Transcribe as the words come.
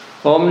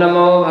Om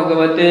Namo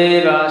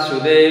Bhagavate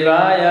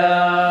Vasudevaya.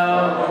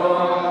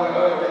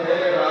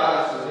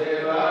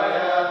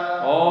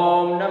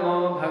 Om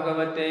Namo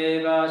Bhagavate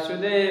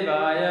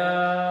Vasudevaya.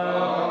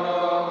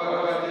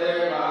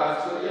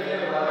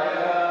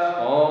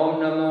 Om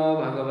Namo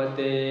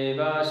Bhagavate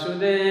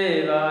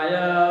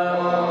Vasudevaya.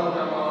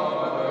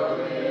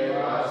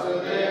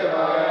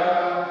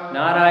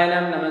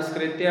 Narayanam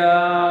Namaskritya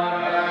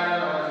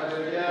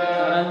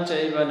Naram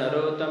Chaiva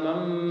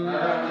Narottamam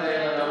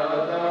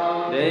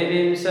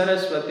Devim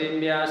Saraswatim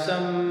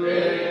Vyasam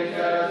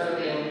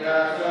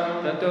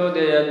Tato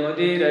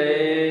Deyadmudiraye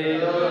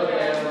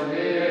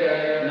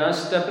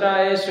Nasta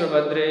Prayeshu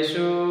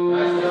Bhadreshu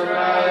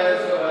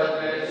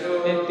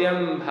Nityam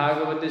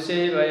Bhagavati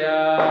Sevaya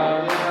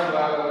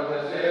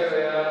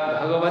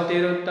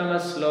Bhagavatir Uttama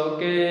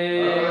Sloke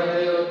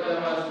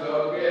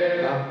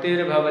Bhaktir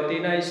Bhavati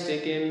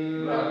Naistikim.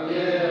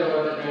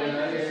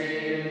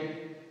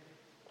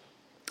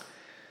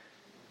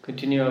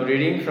 Continue our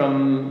reading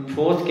from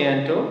 4th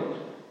canto,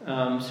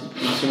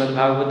 Śrīmad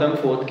Bhāgavatam,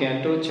 4th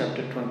canto,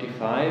 chapter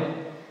 25.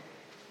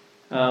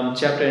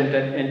 Chapter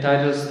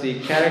entitles The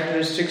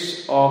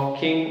Characteristics of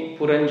King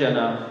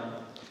Puranjana,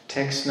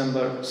 text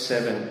number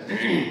 7.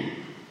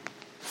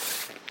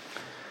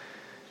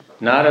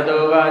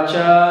 Nārada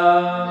Vacha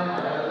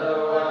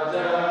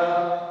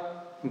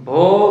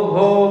Bho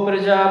Bho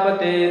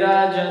Prajapate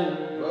Rajan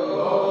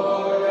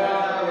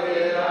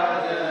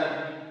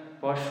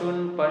Pashun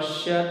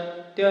Pashyat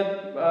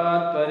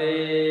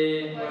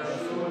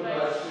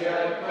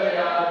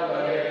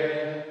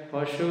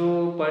Pashu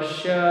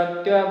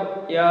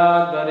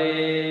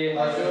Pasyatyadvare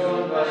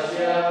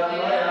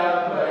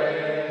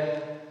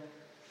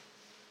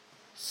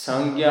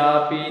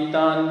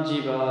Sangyapitan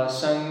Jiva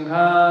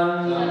Sanghan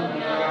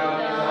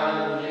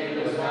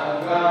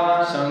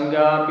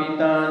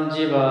Sangyapitan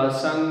Jiva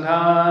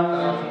Sanghan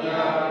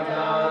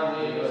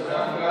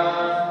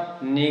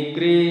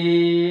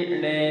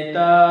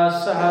Nigrineta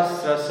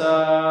Sahasrasa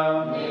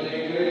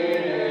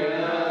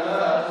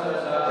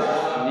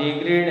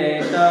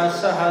Nigrineta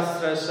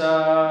Sahasrasa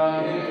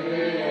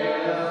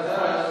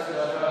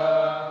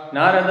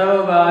Nārada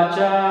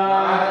Vacha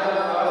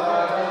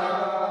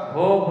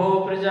Bho Bho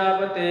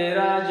Prajapate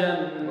Rajan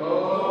Bho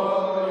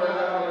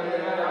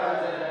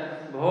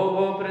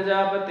Bho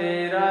Prajapate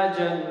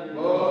Rajan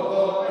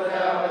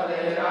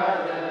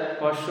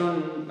Pashun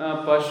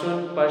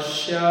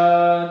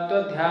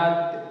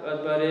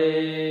Pashyattvadvare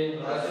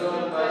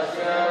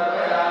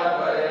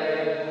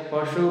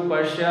Pashu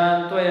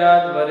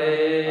Pashyattvadvare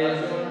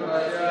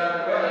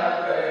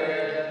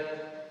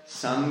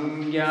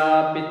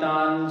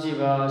Sangyapitan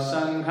Jiva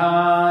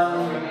Sanghan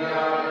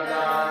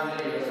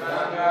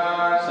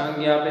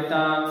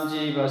Sangyapitan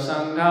Jiva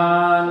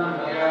Sanghan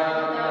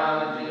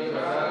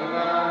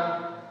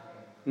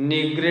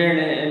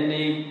Nigrinena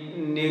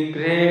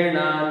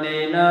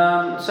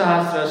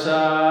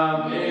Sahasrasa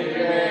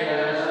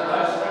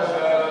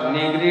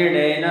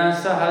Nigrinena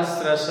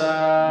Sahasrasa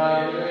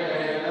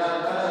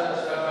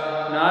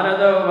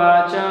Nārada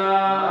Vacha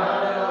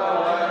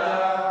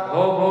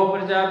Bho Bho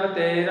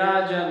Prajapate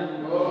Rajan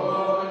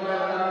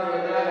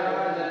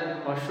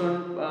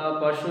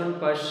Pashun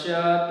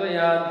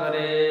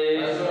Pasyatyadvare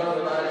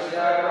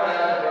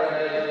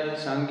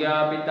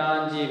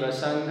Sangyapitan Jiva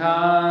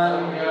Sanghan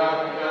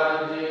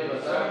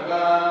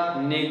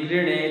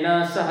Nigrinena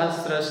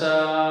Sahasrasa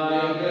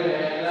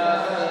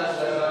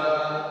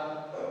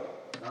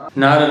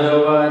Nārada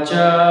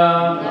Vacha.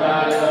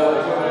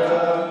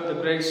 The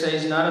Greek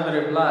says, Nārada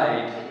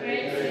replied,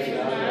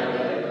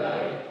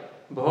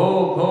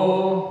 Bho Bho,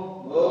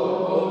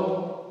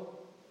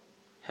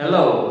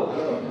 hello,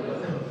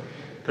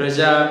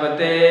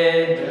 Prajapate,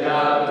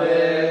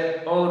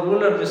 O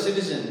ruler of the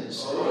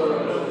citizens,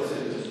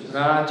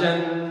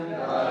 Rajan,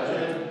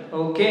 O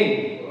king,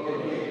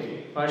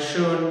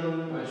 Pashun,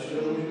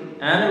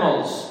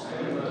 animals,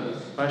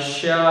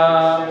 Pashya,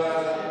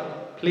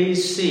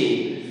 please see,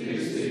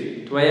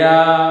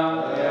 Tvaya,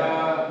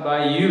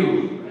 by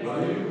you,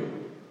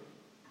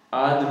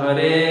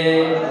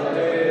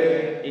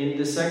 Advare, in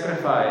the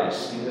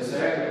sacrifice,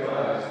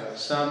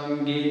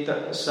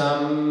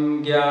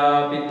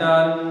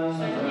 Samgyapitan,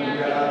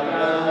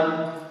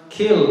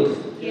 killed,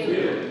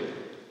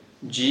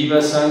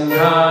 Jiva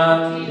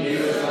Sanghan,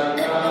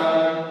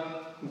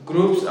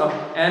 groups of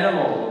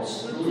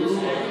animals,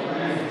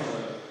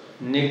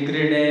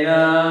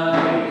 Nigrinena,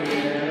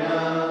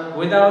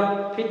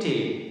 without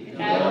pity,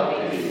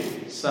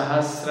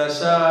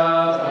 Sahasrasa,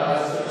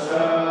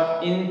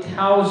 in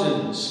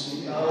thousands.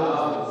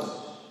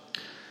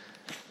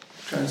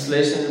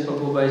 Translation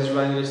Prabhupada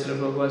by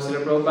Srila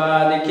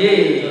Prabhupada ki.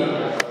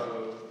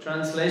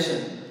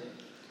 Translation.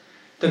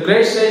 The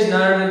great sage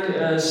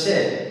Nārada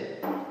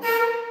said,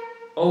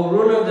 O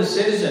ruler of the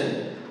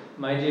citizen,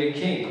 my dear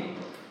king,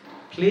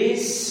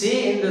 please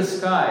see in the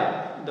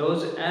sky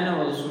those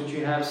animals which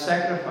you have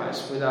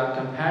sacrificed without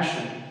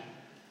compassion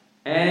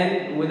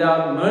and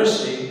without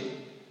mercy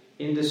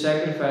in the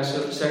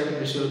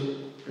sacrificial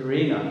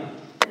arena.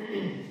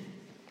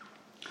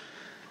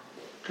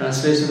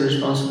 Translation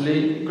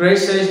responsibly. Great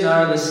sage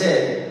Nārada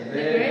said,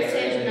 The great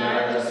sage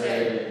Nārada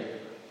said,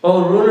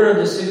 O ruler of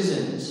the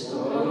citizens,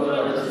 O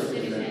ruler of the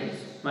citizens,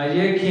 my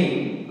dear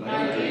king,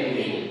 my dear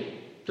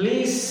king,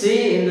 please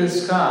see in the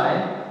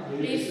sky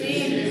please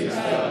see in the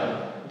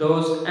sky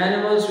those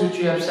animals which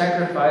you have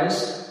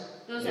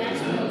sacrificed, those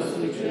animals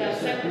which you have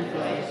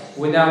sacrificed,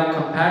 without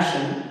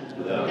compassion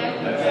without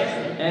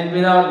compassion and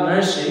without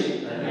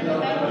mercy and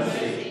without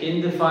mercy,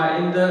 in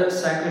the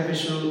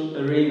sacrificial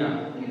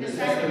arena. in the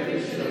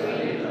sacrificial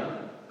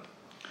arena.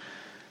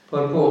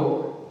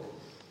 Purport.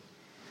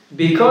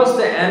 Because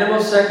the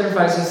animal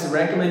sacrifices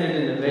recommended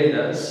in the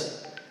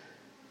Vedas,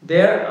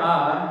 there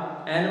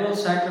are animal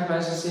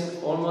sacrifices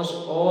in almost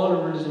all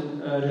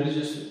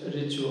religious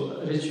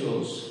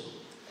rituals.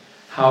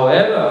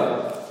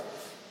 However,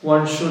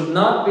 one should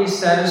not be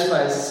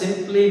satisfied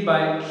simply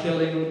by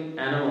killing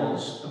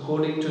animals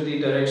according to the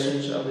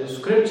directions of the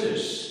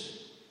scriptures.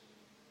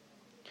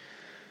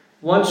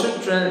 One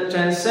should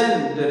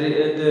transcend the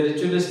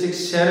ritualistic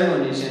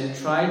ceremonies and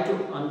try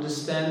to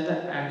understand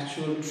the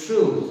actual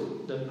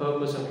truth, the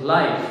purpose of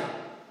life.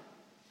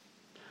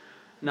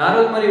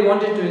 Nārada Muni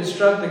wanted to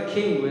instruct the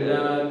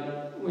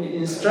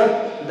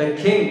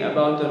king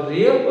about the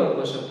real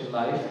purpose of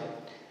life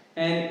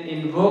and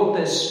invoke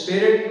the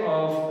spirit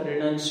of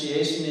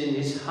renunciation in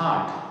his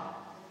heart.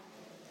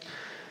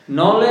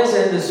 Knowledge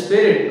and the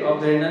spirit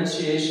of the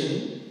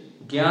renunciation,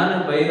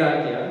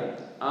 jñāna-vairāgya,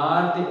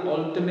 are the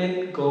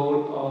ultimate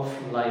goal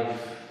of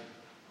life.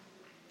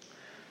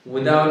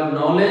 Without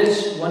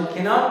knowledge, one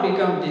cannot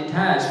become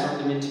detached from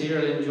the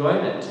material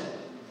enjoyment.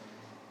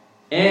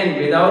 And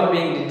without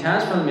being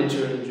detached from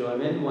material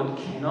enjoyment, one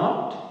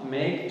cannot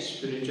make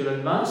spiritual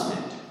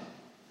advancement.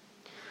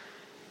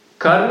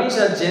 Karmis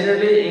are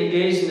generally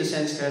engaged in the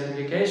sense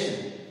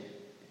gratification.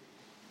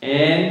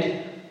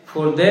 And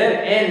for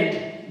their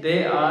end,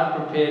 they are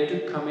prepared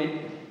to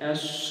commit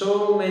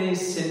so many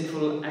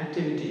sinful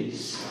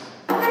activities.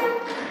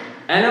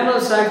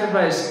 Animal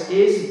sacrifice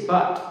is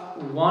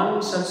but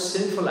one such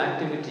sinful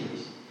activity.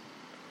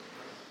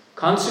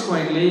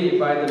 Consequently,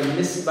 by the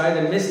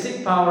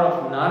mystic power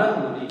of Nārada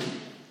Muni,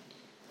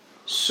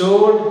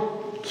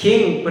 showed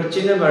King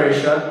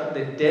Prachinavarishad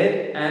the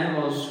dead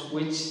animals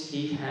which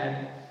he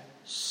had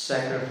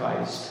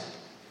sacrificed.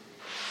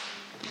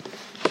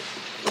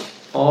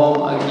 Om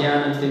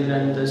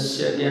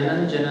Ajnana-timirandasya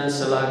Dhyananjana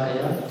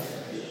Salakaya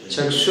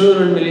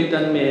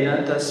Chakshurunmilitan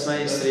Mena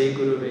Tasmai Sri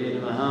Guruve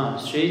Namaha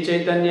Sri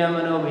Chaitanya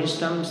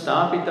Manobhishtam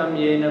Stapitam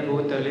Yena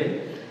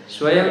Bhutale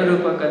Swayam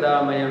Rupa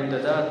Kadamayam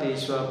Dadati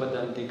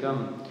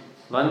Swapadantikam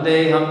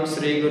Vandeham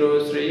Sri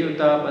Guru Sri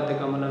Yuta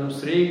Padakamalam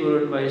Sri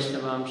Gurun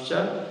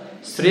Vaishnavamscha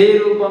Sri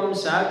Rupam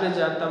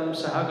Sagrajatam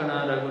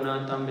Sahagana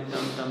Raghunatham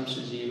Vitam Tam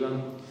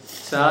Sujivam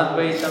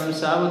Sadvaitam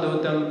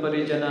Savadutam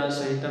Parijana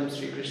Sahitam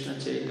Sri Krishna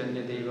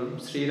Chaitanya Devam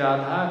Sri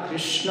Radha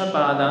Krishna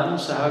Padan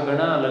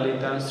Sahagana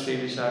Lalita Sri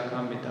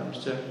Visakam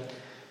Vitamscha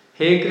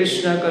He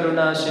Krishna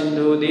Karuna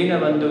Sindhu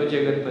Dinabandhu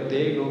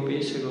Jagatpate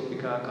Gopesha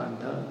Gopika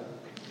Kanta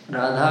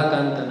Radha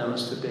Kanta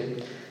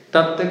Namastute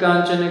Tapta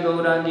Kanchana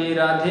Gaurangi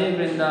Radhe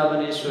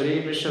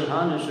Vrindavaneshwari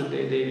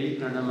Vrishabhanusute Devi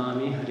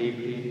Pranamami Hari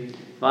Pri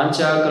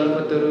Vancha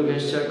Kalpataru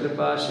Vesha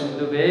Kripa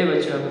Sindhu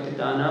Vevacha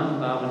Patitanam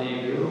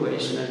Bhavanebhyo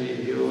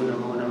Vaishnavebhyo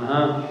Namo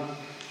Namaha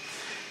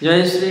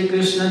Jai Sri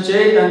Krishna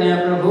Chaitanya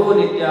Prabhu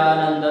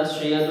Nityananda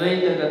Sri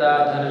Advaita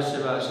Gadadhara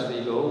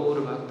Sivasadi Gaur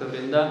Bhakta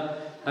Vrinda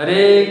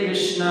Hare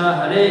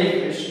Krishna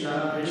Krishna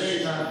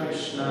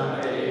Krishna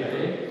Hare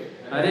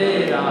Hare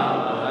Hare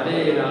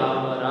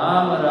Rama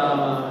Rama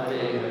Rama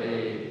Hare Hare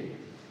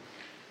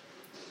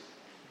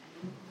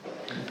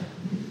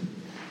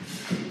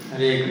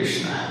Hare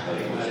Krishna.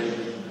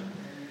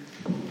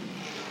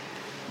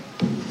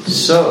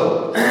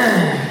 So,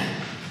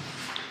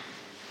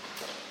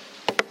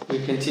 we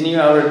continue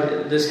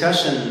our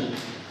discussion.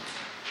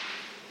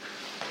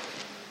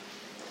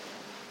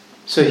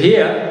 So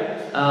here,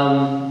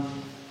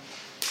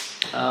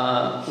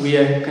 we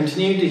are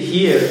continuing to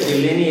hear the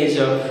lineage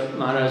of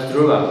Maharaj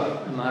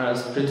Dhruva, Maharaj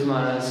Prithu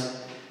Maharaj,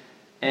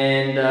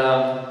 and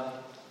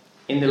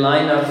in the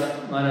line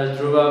of Maharaj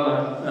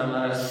Dhruva,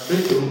 Maharaj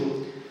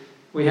Prithu,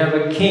 we have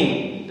a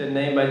king,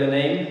 by the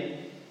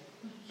name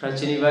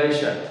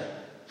Prachinavarishad.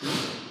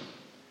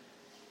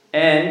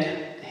 And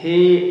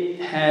he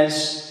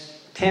has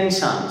 10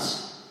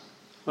 sons.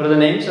 What are the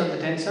names of the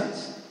 10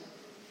 sons?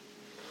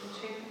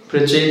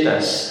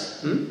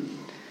 Prachetas.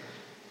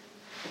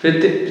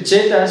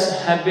 Prachetas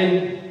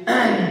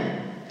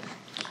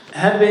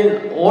have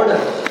been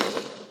ordered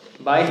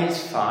by his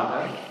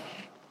father,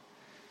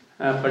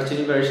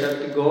 Prachinavarishad,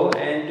 to go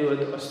and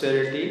do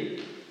austerity.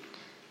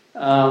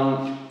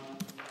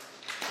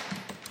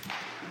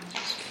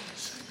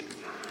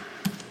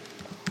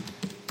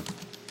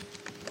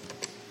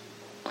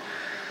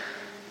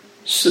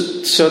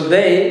 So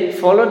they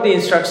followed the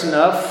instruction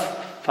of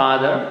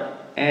father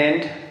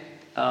and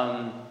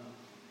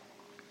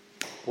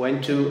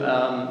went to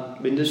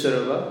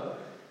Bindusarava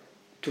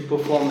to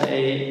perform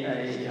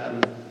a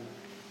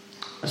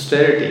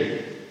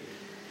austerity.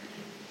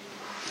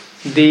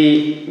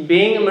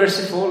 Being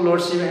merciful,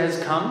 Lord Shiva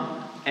has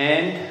come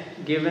and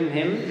given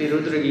him the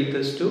Rudra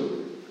Gitas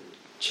to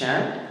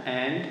chant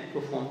and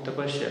perform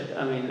tapasya,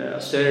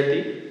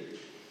 austerity.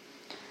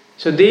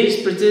 So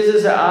these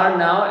princesses are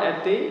now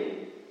at the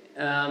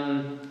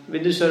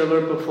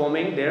Vidusaravar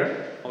performing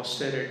their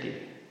austerity,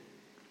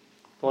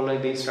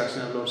 following the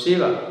instruction of Lord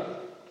Shiva.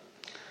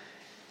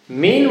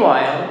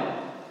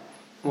 Meanwhile,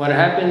 what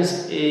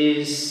happens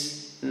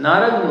is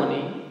Nārada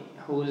Muni,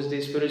 who is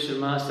the spiritual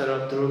master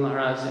of Dhruva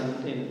Maharaj,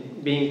 in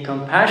being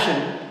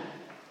compassion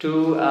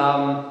to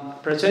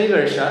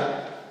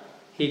Prachanivarsha,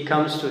 he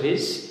comes to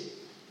his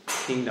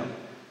kingdom.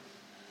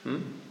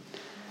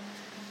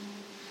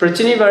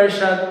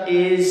 Prachanivarsha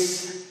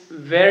is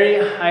very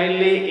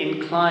highly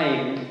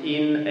inclined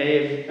in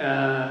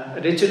a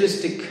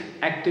ritualistic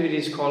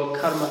activities called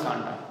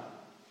Karmakanda.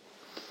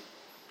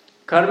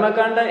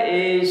 Karmakanda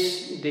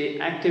is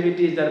the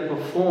activities that are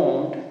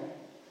performed.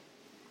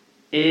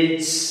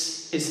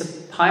 It's a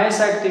pious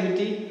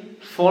activity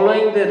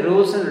following the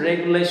rules and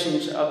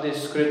regulations of the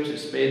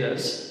scriptures,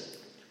 Vedas,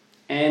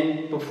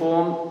 and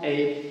perform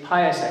a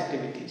pious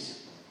activities.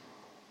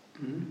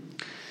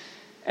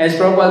 As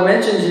Prabhupada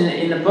mentions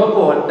in the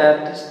purport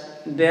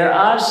that there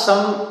are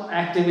some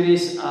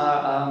activities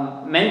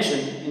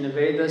mentioned in the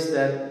Vedas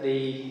that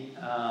the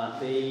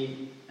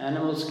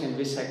animals can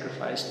be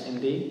sacrificed on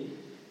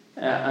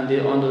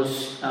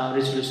those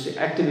ritualistic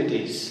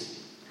activities.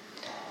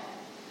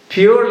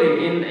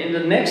 Purely in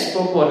the next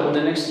purport, in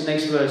the next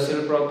verse,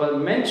 Srila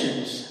Prabhupada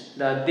mentions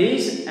that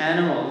these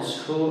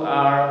animals who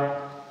are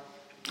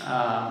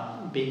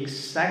being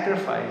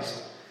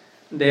sacrificed,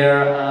 they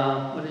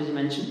are what did he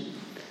mention?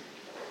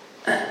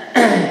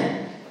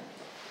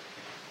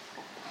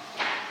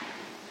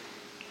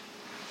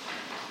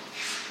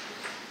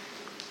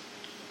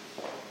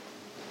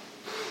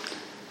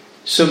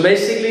 So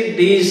basically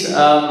these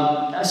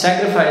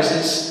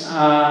sacrifices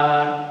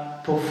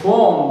are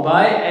performed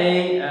by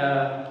a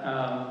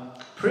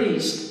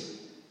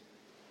priest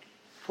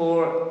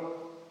for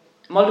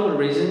multiple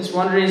reasons.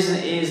 One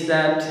reason is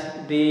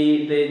that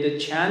the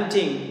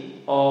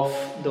chanting of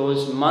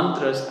those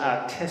mantras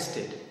are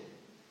tested.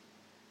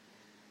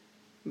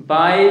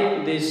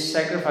 By this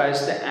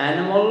sacrifice, the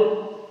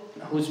animal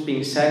who's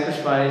being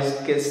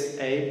sacrificed gets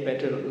a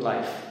better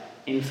life.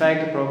 In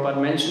fact, the Prabhupada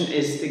mentioned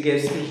is it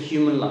gets the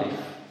human life,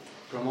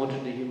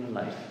 promoted the human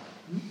life.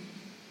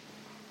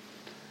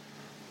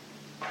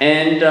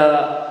 And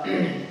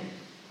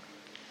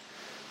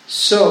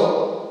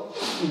so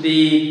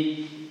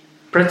the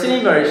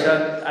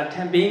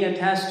Prachanivarsha, being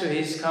attached to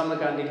his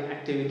karmakandic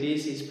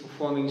activities, is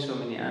performing so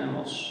many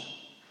animals,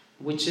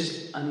 which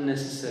is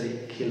unnecessary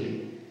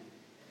killing.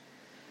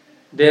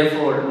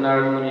 Therefore,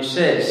 Nārada Muni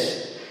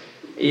says,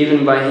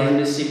 even by his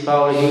mystic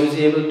power, he was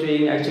able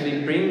to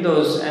actually bring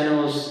those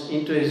animals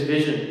into his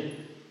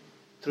vision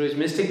through his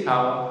mystic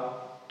power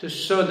to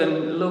show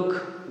them,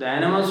 look, the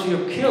animals you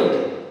have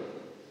killed,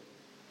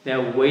 they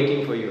are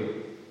waiting for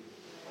you.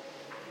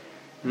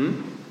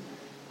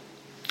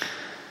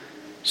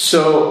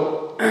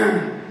 So,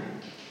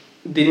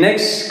 the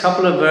next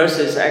couple of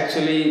verses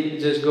actually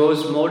just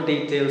goes more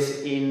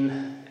details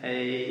in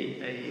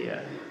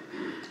a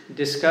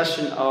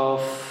discussion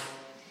of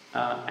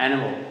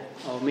animal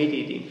or meat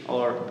eating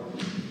or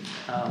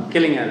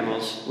killing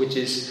animals, which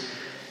is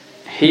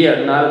here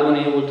Nārada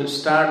Muni would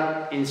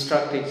start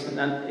instructing.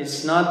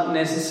 It's not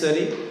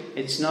necessary.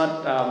 It's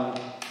not.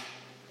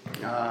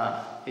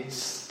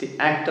 It's the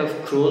act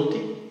of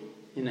cruelty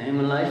in a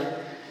human life.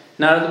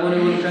 Nārada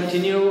Muni will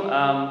continue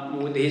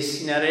with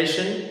his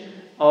narration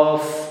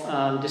of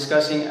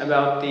discussing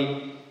about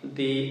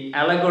the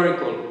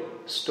allegorical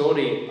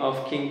story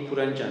of King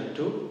Puranjan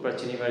to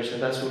Prachanivarsha.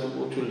 That's what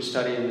we'll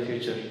study in the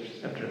future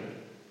chapter.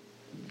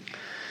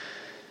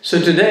 So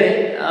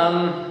today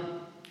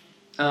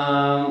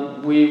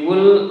we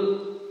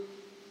will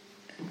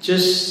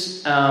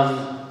just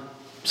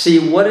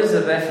see what is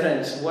the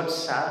reference, what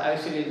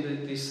actually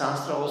the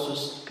Shastra also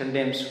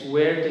condemns.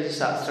 Where does the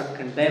Shastra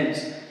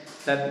condemns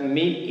that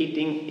meat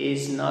eating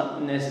is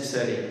not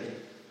necessary?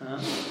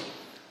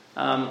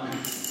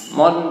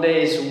 Modern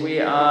days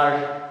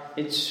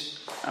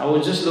I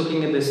was just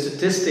looking at the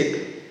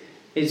statistic.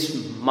 It's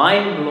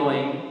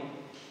mind-blowing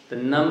the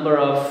number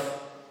of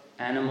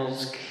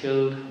animals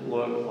killed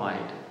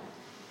worldwide.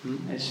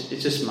 It's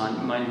just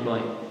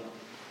mind-blowing.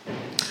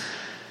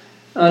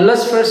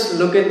 Let's first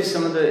look at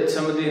some of the.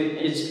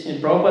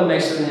 Prabhupada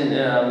makes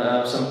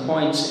some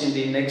points in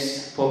the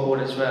next purport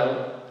as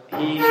well.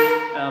 He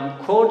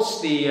quotes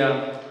the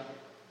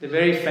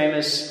very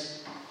famous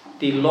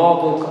the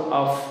law book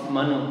of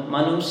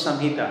Manu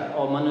Samhita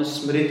or Manu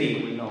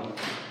Smriti. We know.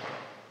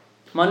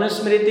 Manu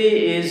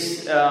Smriti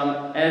is,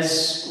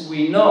 as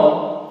we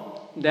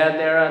know, that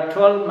there are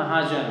 12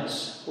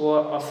 Mahajans who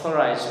are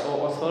authorized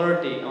or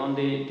authority on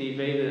the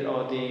Veda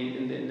or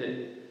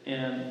the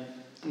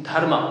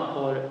Dharma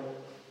or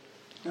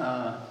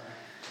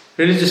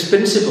religious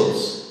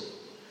principles.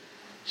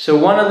 So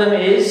one of them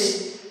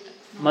is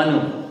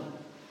Manu.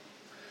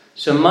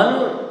 So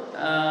Manu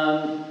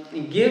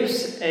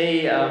gives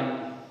a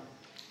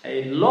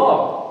a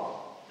law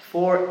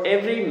for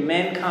every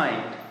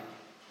mankind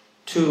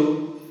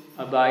to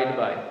abide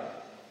by.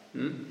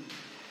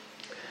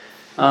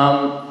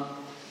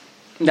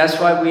 That's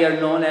why we are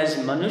known as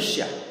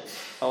Manushya,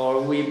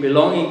 or we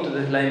belonging to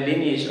the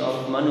lineage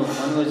of Manu.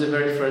 Manu is the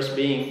very first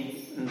being,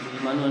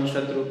 Manu and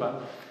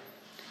Shatrupa.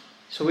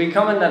 So we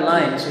come in that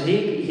line. So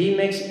he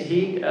gives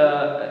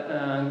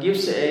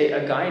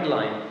a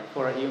guideline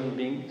for human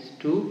beings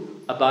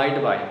to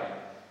abide by.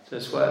 So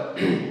that's what.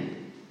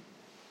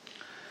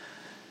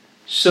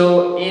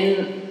 So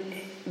in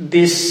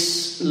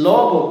this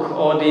law book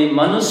or the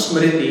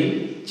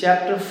Manusmriti,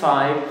 chapter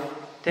 5,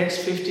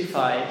 text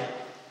 55,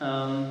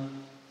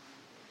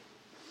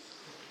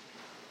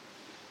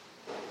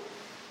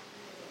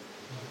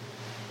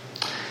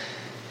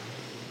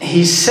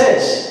 he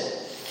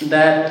says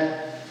that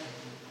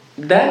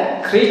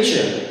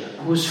creature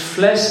whose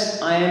flesh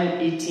I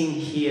am eating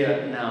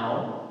here,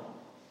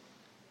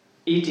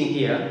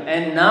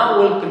 and now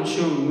will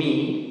consume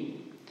me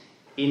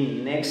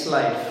in next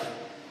life.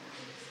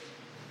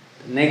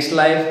 The next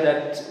life,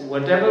 that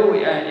whatever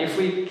if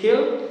we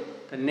kill,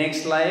 the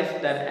next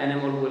life that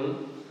animal will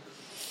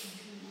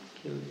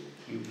kill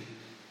you.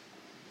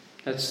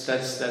 That's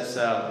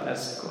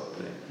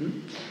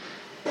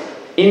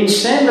in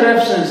same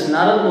reference,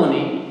 Nārada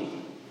Muni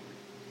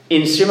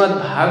in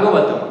Śrīmad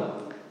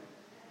Bhāgavatam,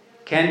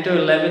 Canto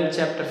 11,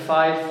 chapter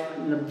 5,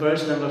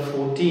 verse number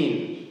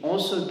 14,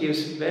 also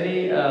gives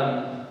very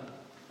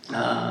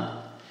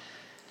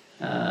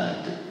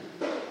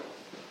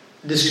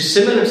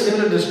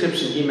similar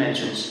description. He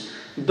mentions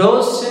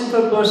those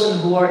sinful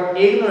persons who are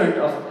ignorant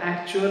of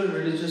actual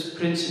religious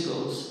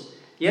principles,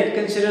 yet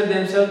consider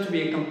themselves to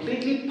be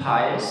completely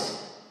pious,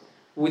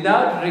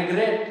 without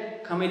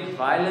regret commit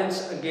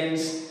violence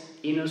against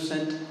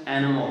innocent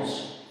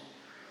animals,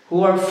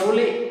 who are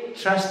fully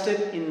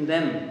trusted in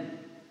them.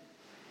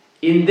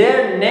 In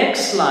their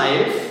next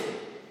life,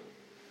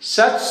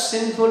 such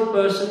sinful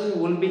person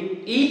will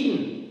be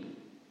eaten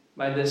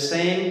by the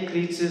same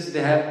creatures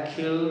they have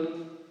killed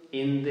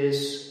in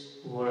this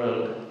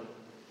world.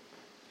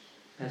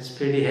 That's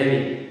pretty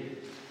heavy.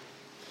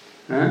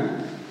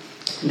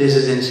 This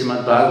is in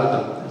Śrīmad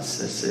Bhāgavatam.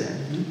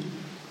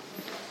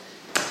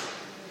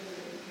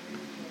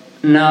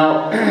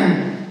 Now,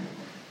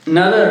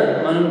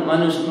 another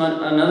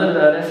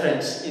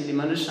reference in the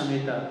Manu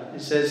Samhita,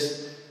 it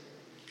says,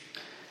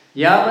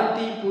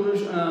 Yavanti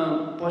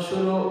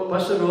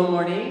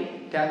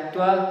pasuromani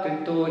taktva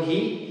krito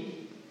hi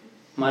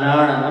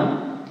marananam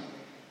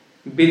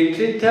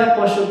Bitritya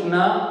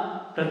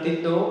pasukna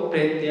pratito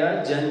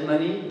pretya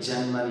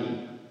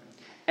janmani.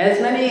 As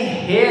many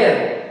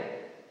hair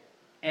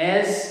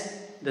as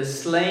the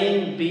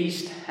slain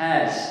beast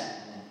has,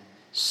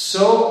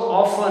 so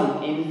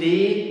often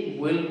indeed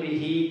will be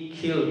he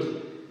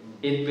killed,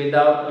 it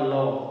without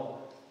law.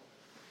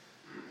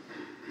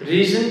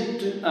 Reason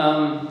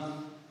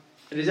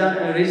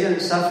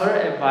suffer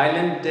a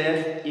violent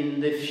death in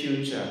the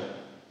future,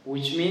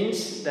 which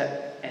means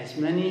that as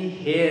many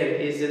hair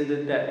is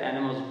in that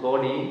animal's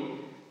body,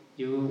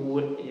 you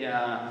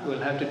will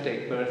have to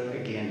take birth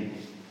again.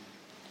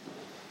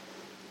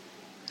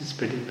 It's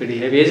pretty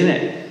heavy, isn't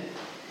it?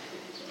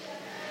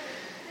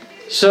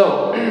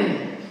 So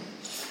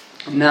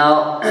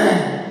now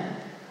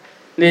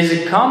there's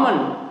a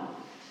common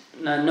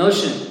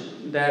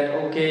notion that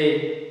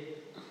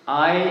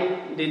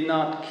I did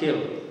not kill.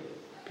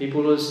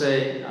 People will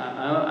say,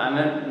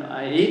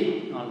 I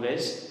eat non-veg,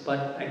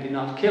 but I did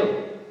not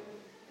kill.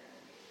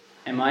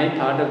 Am I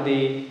part of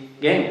the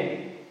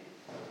game?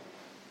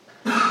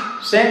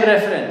 Same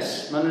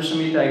reference, Manu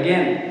Samhita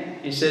again.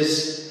 It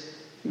says,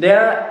 there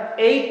are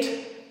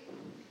 8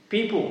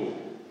 people.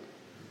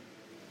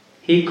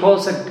 He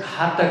calls it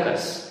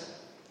ghatakas.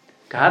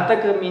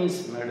 Ghataka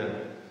means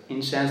murder.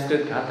 In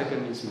Sanskrit, ghataka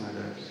means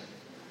murderers.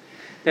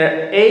 There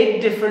are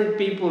 8 different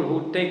people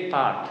who take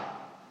part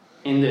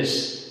in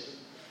this.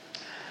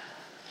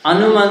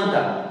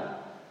 Anumanta,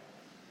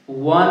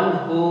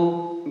 one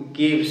who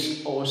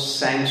gives or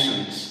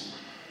sanctions.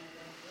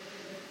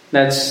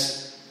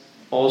 That's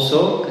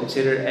also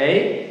considered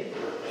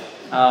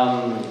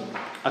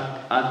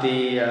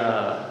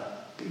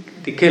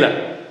the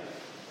killer,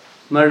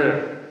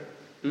 murderer.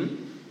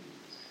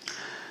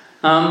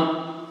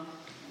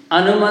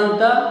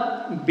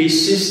 Anumanta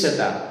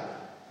Visistata,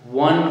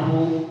 one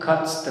who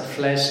cuts the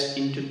flesh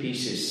into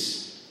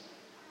pieces.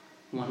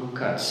 One who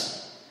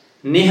cuts.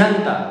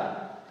 Nihanta,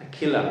 the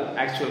killer,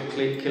 actual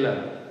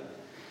killer.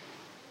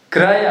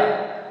 Kraya,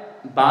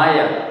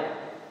 buyer.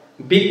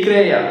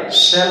 Bikreya,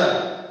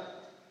 seller.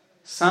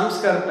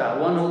 Samskarta,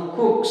 one who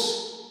cooks.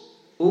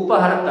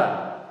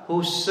 Upaharta,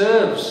 who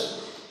serves.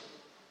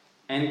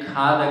 And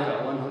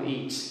khadaka, one who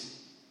eats.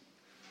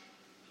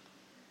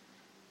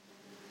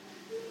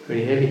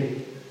 Pretty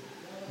heavy.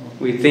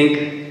 We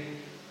think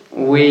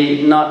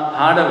we're not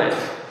part of it.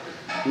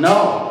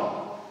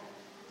 No.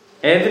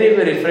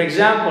 Everybody, for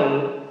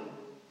example,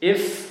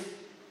 if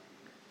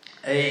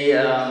a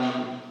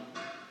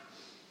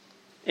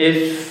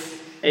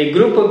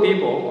group of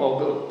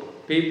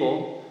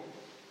people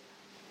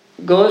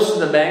goes to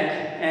the bank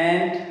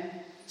and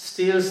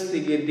steals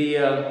the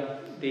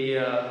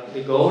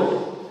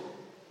gold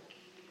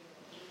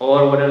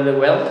or whatever the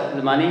wealth,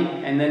 the money,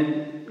 and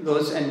then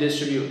goes and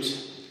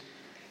distributes.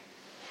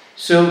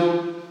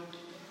 So,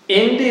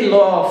 in the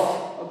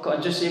law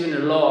of, just even the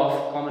law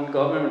of common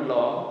government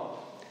law,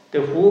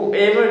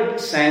 whoever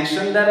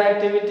sanctioned that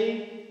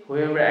activity,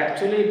 whoever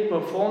actually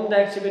performed the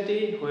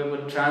activity, whoever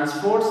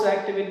transports the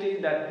activity,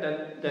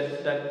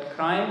 that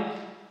crime,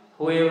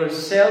 whoever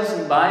sells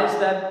and buys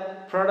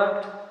that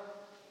product,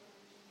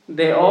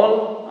 they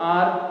all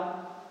are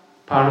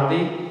part of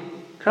the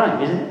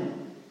crime, isn't it?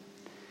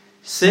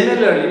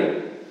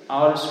 Similarly,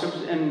 our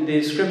scriptures and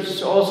the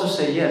scriptures also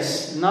say,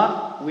 yes, we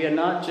are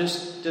not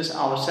just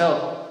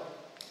ourselves.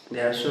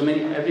 There are so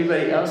many.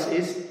 Everybody else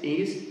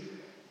is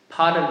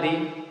part of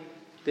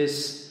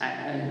this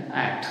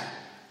act.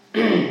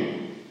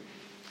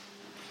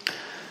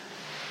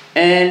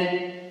 And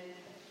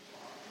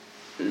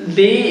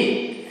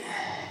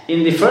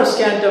in the first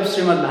canto of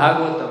Śrīmad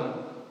Bhāgavatam,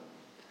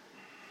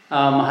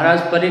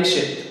 Maharaj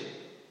Parikshit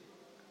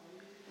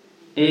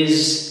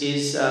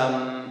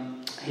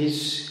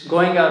he's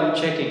going out and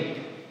checking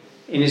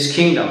in his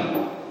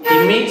kingdom.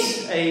 He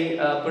meets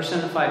a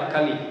personified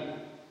Kali.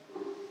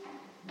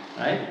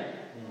 Right?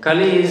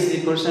 Kali is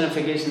the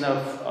personification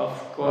of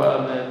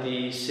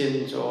the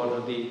sins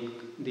or the.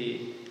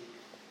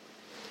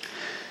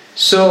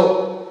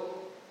 So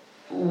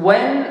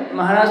when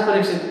Maharaj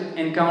Parikshit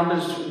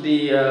encounters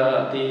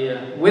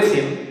with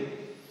him,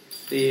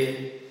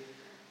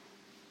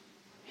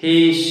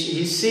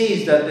 he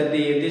sees that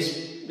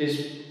this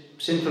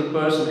sinful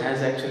person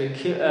has actually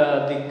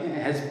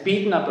has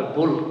beaten up a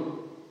bull,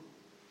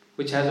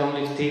 which has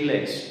only 3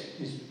 legs.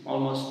 He's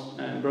almost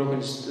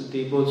broken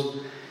the bulls.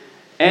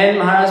 And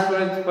Maharaj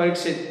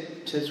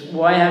Parikshit says,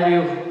 "Why have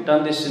you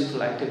done this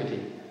sinful activity?"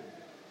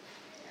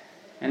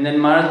 And then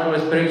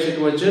Maharaj Parikshit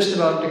was just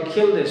about to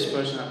kill this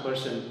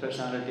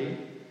personality.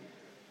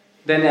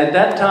 Then at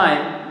that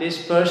time, this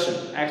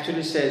person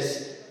actually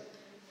says,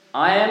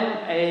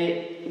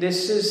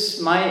 this is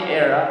my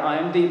era, I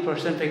am the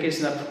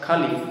personification of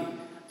Kali.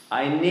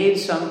 I need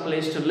some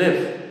place to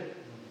live.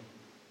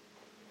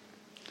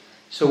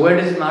 So where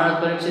does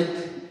Maharaj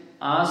Parikshit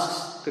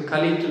ask the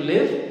Kali to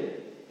live?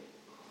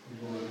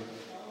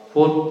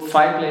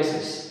 5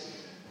 places.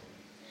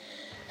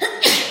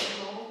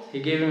 He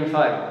gave him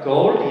 5.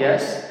 Gold,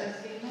 yes.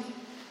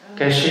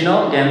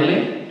 Casino,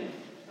 gambling.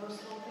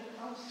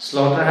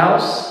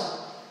 Slaughterhouse.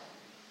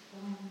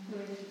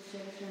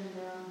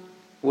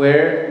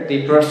 Where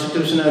the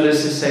prostitution or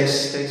illicit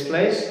sex takes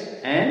place.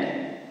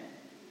 And?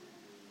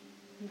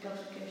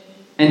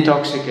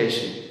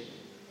 Intoxication.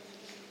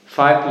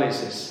 5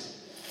 places.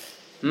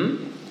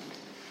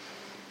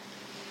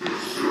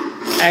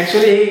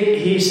 Actually,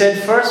 he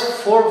said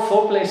first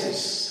 4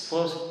 places.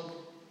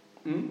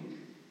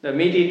 The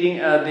meat eating,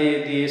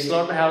 the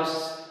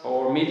slaughterhouse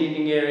or meat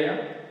eating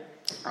area,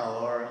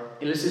 or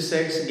illicit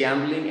sex,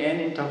 gambling, and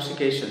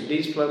intoxication.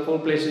 These 4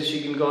 places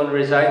you can go and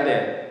reside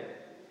there.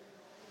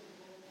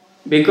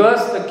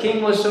 Because the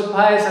king was so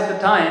pious at the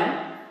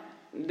time,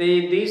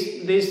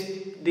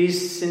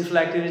 these sinful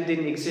activities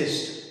didn't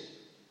exist.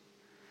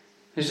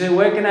 He said,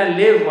 "Where can I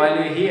live while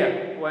you're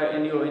here,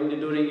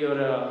 during your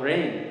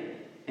reign?"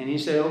 And he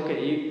said,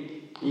 "Okay,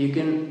 you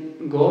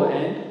can go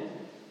and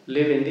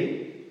live in the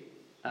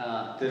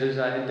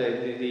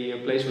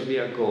place will be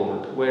a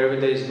gold. Wherever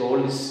there is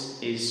gold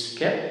is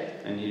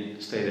kept, and you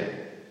stay there."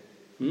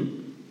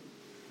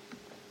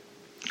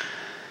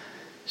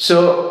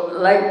 So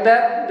like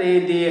that,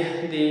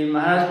 the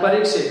Maharaj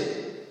Parikshit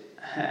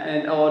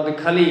or the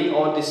Kali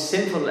or the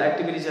sinful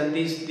activities and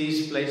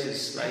these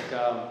places like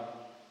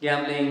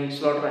gambling,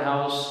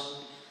 slaughterhouse,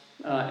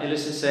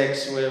 illicit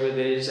sex, wherever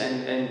there is,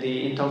 and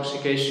the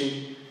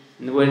intoxication,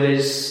 and where there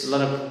is a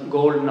lot of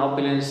gold and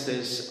opulence,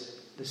 there's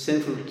the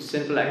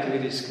sinful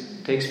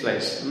activities takes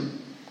place.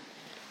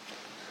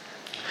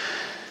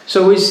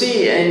 So we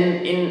see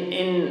in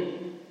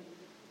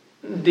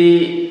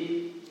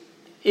the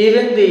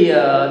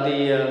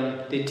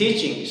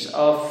teachings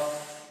of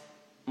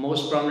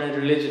most prominent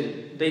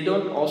religion, they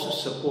don't also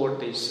support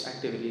these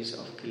activities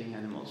of killing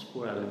animals,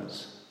 poor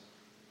animals.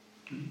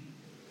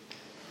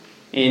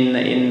 In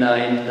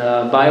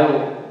the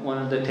Bible, one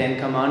of the 10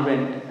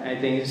 Commandments, I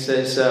think it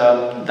says,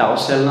 "Thou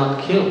shalt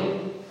not kill."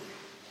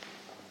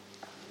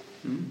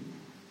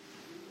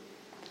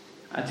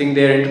 I think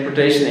their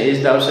interpretation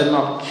is, "Thou shalt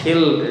not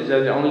kill."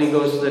 That only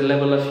goes to the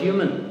level of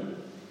human.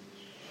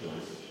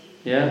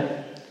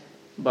 Yeah,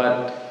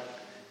 but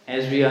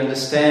as we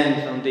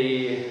understand from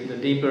the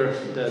deeper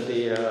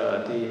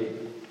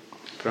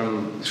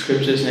from the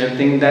scriptures and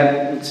everything,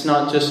 that it's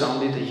not just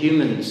only the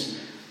humans.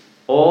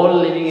 All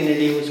living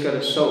entity who's got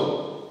a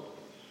soul.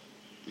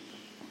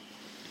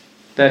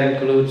 That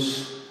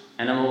includes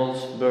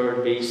animals,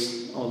 bird,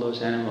 beasts, all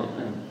those animals,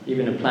 and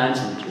even the plants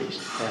and trees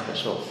have a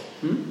soul.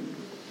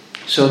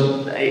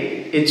 So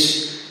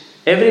it's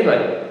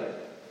everybody.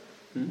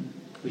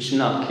 We should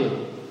not kill.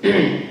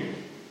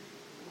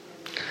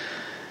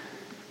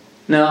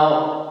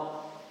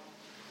 Now,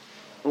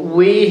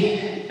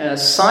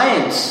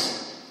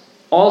 science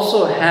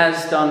also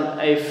has done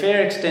a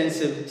fair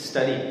extensive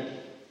study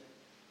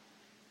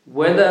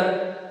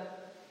whether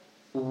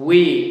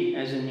we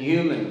as a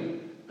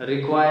human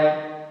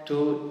require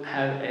to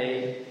have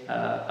a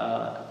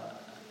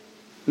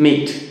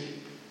meat,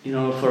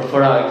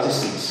 for our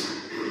existence.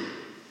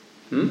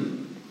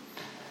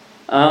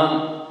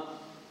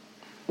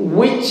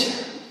 Which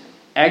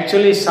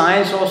actually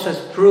science also has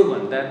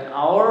proven that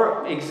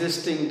our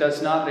existing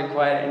does not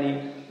require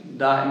any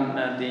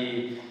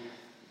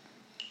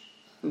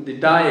the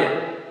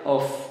diet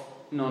of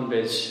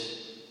non-veg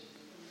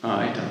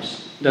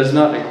items. Does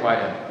not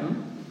require.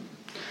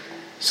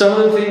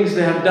 Some of the things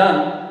they have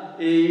done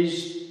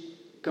is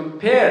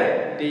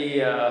compare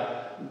the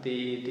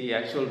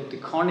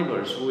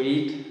carnivores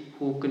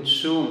who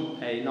consume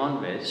a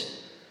non-veg,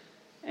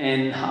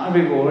 and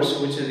herbivores,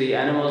 which are the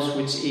animals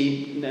which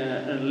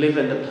live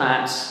in the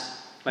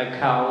plants, like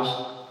cows,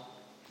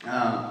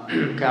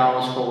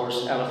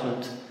 horse,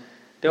 elephant.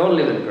 They all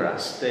live in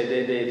grass.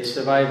 They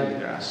survive in the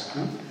grass.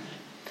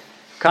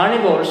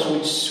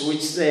 Carnivores,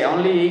 which they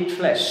only eat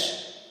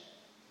flesh,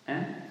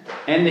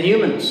 and the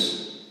humans.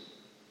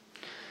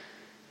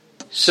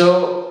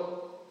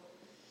 So,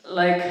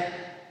 like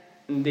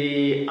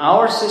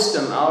our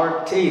system,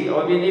 our teeth,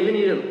 or even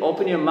you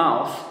open your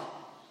mouth,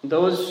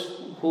 those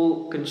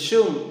who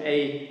consume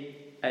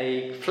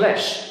a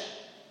flesh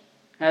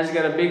has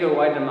got a bigger,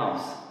 wider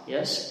mouth.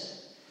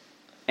 Yes,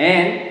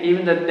 and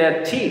even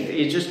their teeth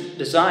is just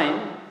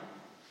designed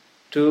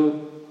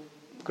to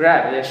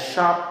grab. Their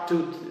sharp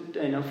tooth,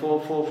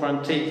 four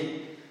front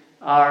teeth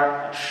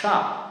are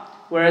sharp,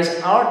 whereas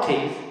our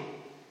teeth,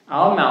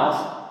 our mouth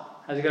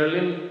has got a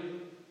little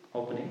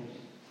opening,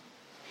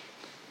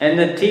 and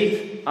the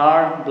teeth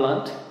are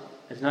blunt.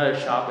 It's not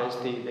as sharp as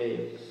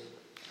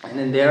and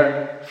then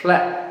they're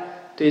flat.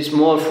 It's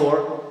more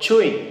for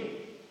chewing.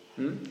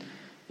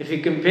 If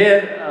you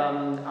compare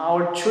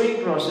our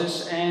chewing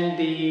process and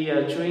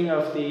the chewing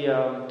of the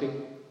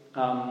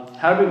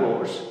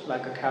herbivores,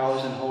 like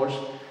cows and horse,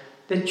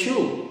 they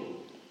chew.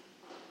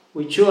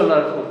 We chew a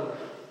lot of food.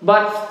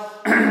 But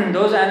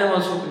those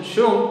animals who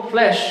consume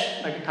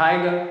flesh, like a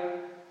tiger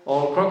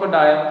or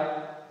crocodile,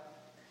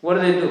 what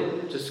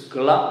do? Just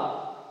glug.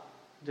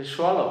 They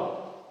swallow.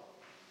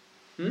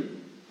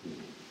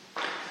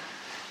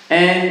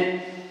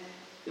 And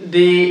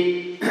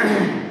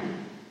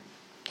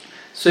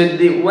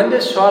when they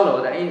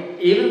swallow,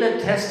 even the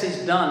test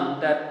is done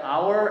that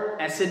our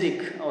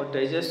acidic or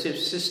digestive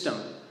system,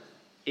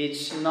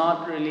 it's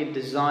not really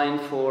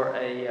designed for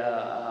a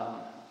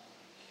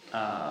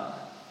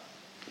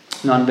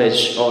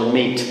non-veg or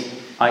meat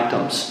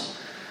items.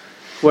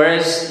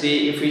 Whereas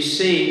if we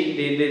see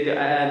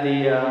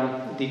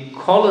the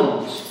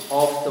colons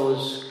of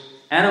those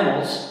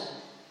animals,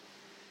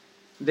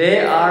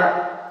 they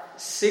are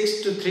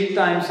 3 to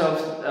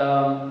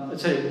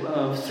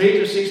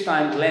 6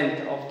 times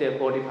length of their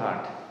body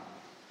part.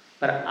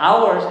 But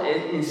ours,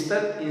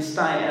 intestines,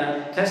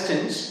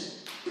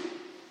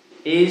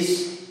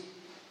 is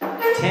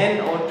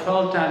 10 or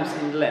 12 times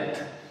in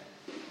length.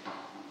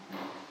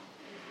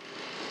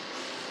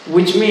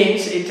 Which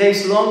means it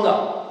takes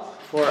longer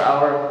for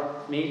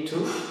our meat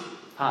to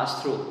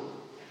pass through.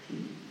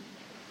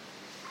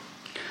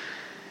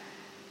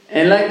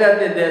 And like that,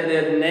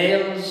 their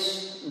nails,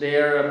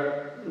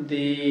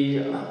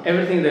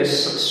 everything they're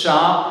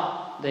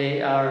sharp.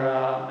 They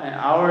are, and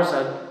ours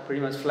are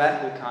pretty much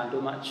flat. We can't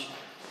do much.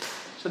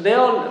 So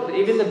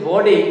even the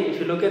body. If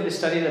you look at the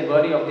study, the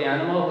body of the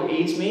animal who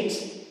eats meat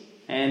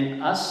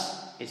and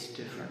us, it's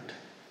different.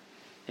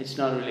 It's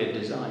not really a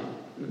design.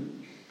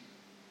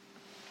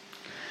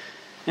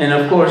 And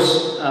of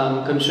course,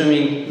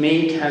 consuming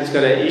meat has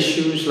got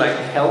issues like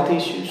health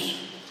issues.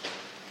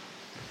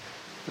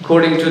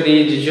 According to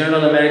the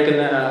Journal American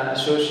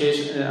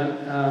Association,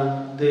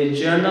 the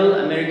Journal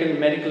American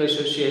Medical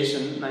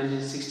Association,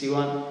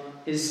 1961,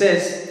 it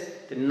says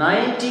that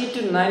 90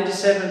 to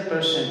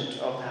 97%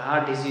 of the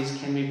heart disease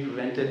can be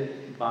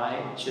prevented by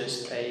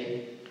just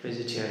a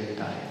vegetarian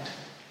diet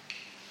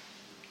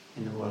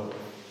in the world.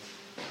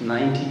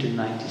 90 to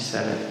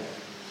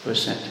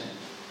 97%.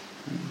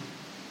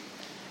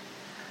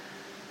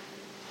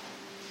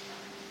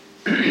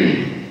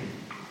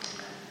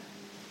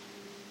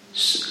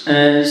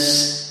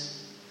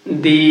 As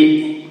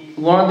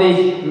one of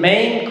the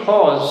main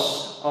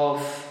cause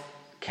of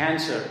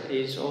cancer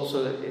is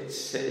also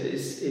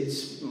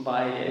it's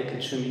by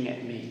consuming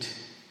meat.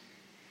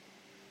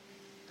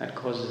 That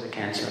causes the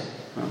cancer.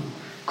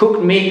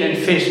 Cooked meat and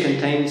fish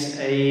contains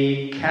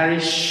a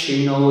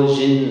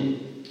carcinogen.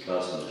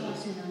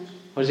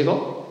 What is it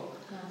called?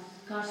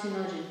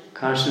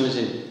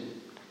 Carcinogen,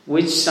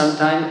 which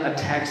sometimes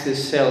attacks the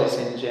cells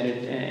as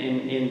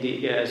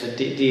a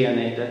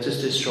DNA that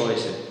just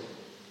destroys it.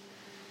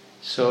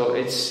 So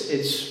it's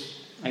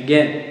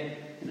again,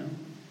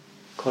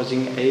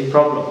 causing a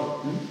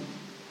problem.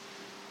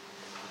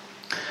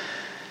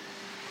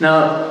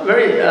 Now,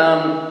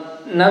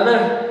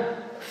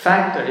 another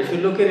factor. If you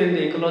look at it in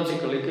the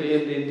ecological,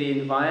 the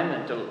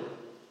environmental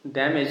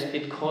damage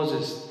it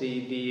causes,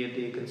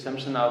 the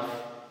consumption of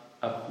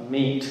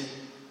meat,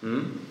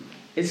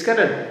 it's got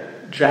a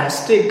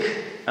drastic,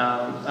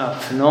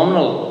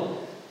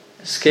 phenomenal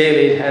scale.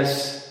 It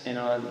has,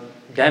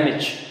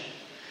 damage.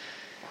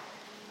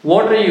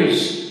 Water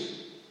use.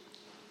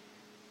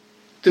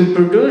 To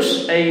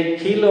produce a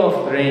kilo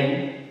of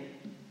grain,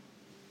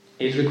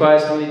 it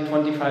requires only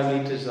 25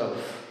 liters of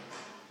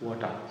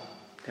water.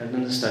 They have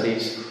done the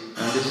studies,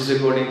 and this is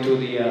according to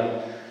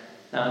the.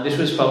 This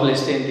was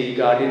published in the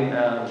Guardian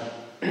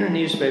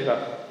newspaper,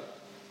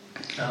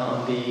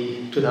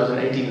 the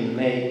 2018 in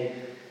May,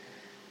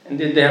 and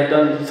they have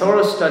done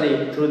thorough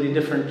study through the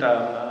different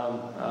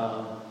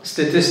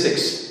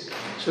statistics.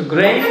 So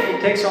grain,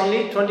 it takes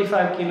only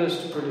 25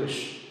 kilos to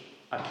produce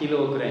a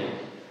kilo of grain.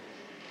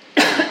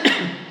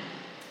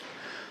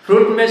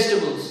 Fruit and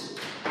vegetables,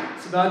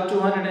 it's about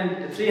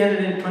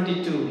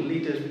 322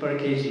 liters per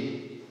kg.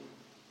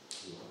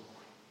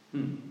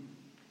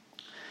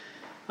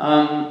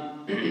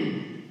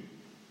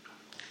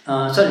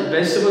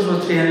 Vegetables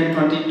was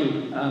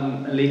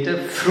 322 liter.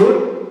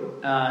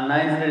 Fruit,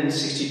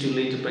 962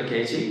 liter per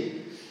kg.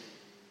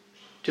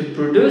 To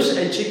produce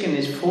a chicken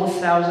is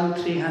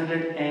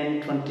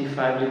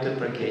 4,325 liter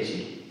per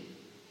kg.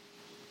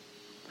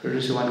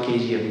 Produce 1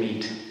 kg of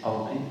meat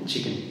of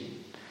chicken.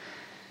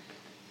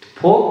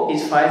 Pork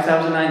is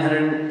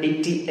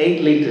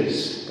 5,988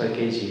 liters per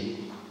kg.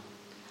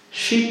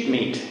 Sheep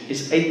meat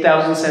is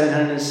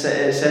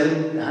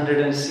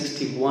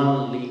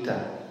 8,761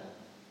 liter.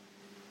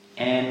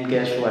 And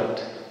guess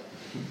what?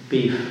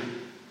 Beef.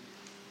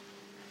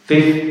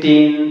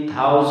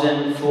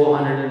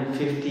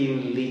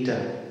 15,415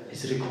 liter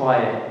is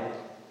required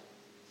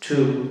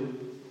to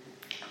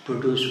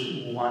produce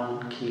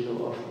 1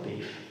 kilo of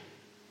beef.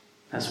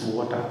 That's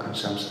water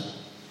consumption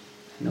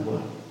in the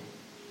world.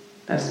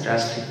 That's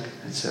drastic.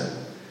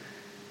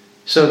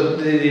 So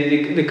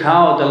the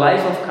cow, the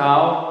life of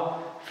cow,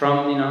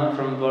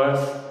 from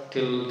birth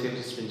till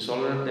it's been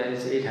slaughtered,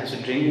 it has to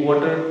drink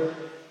water.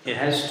 It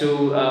has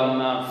to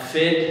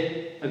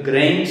feed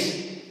grains.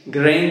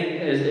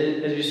 Grain,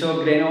 as we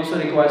saw, grain also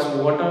requires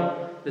water.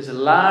 There's a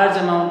large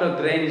amount of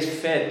grain is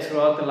fed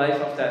throughout the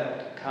life of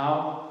that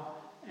cow,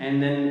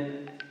 and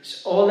then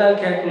all that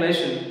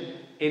calculation,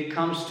 it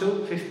comes to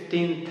over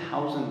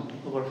 15,000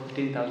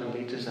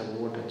 liters of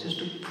water just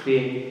to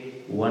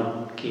create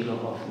 1 kilo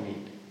of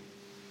meat.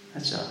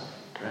 That's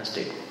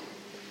drastic.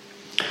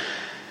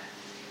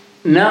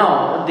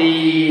 Now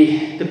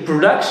the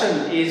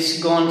production is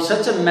gone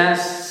such a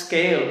mass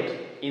scale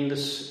in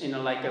this,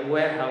 like a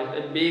warehouse,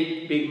 a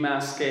big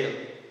mass scale,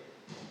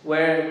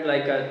 where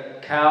like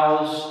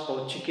cows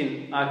or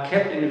chicken are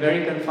kept in a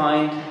very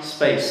confined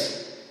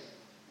space,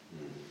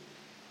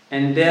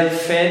 and they're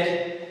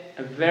fed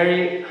a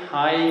very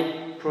high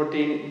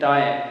protein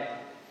diet.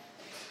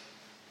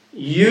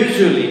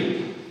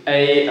 Usually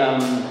a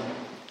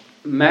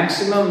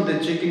maximum the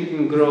chicken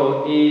can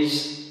grow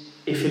is,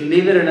 if you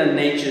leave it in a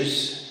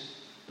nature's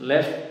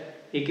left,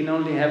 it can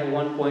only have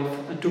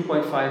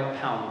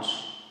 2.5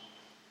 pounds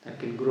that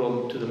can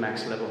grow to the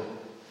max level.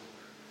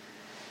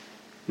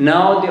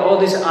 Now all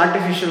this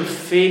artificial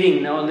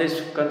feeding, all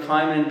this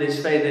confinement,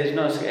 this way, there's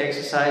no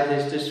exercise,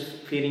 there's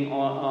just feeding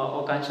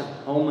all kinds of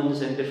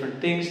hormones and different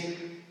things.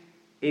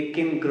 It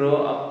can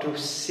grow up to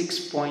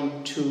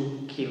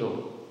 6.2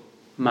 kilo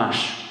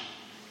mash,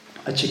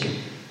 a chicken.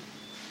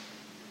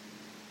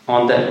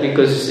 On that,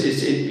 because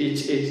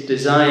it's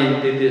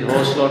designed, the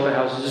whole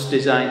slaughterhouse is just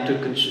designed to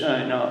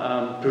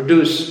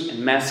produce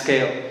in mass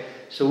scale.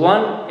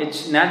 So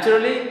it's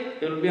naturally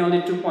it will be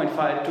only 2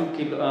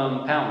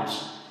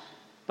 pounds,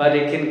 but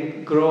it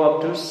can grow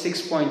up to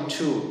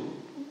 6.2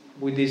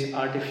 with these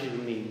artificial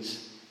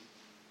means.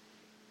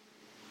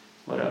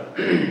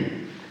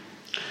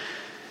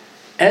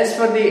 As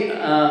for the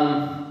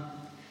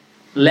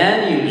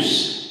land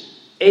use,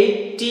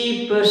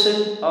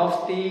 80%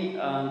 of the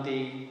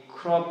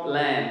crop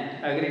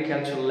land,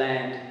 agricultural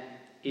land,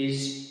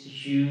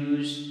 is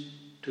used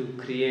to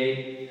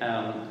create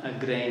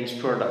grains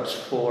products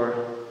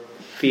for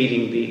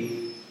feeding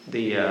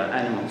the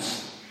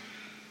animals.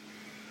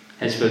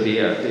 As per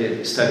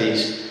the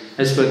studies,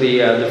 as per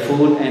the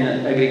Food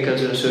and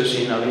Agriculture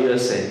Association of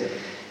USA,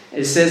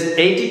 it says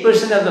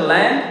 80% of the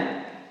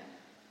land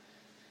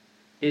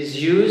is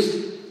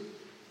used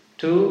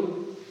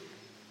to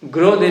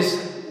grow this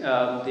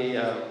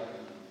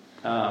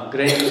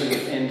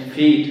grains and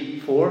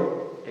feed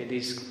for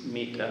these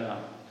meat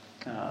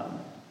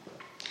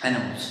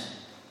animals.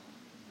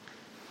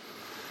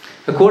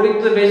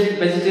 According to the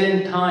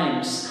Vegetarian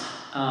Times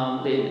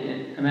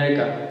in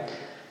America,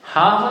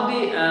 half of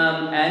the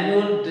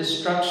annual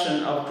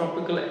destruction of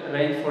tropical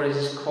rainforest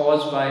is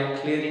caused by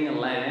clearing a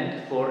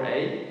land for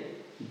a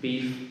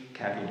beef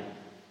cattle.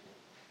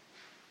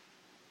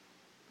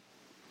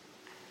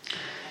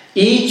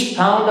 Each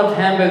pound of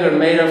hamburger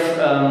made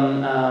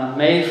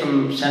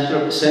from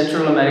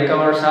Central America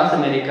or South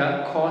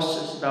America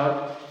costs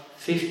about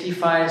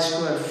 55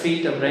 square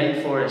feet of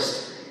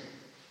rainforest.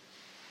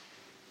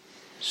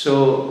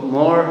 So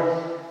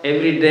more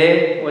every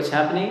day, what's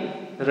happening?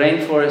 the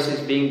rainforest is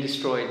being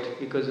destroyed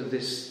because of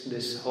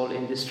this whole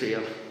industry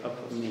of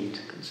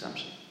meat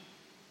consumption.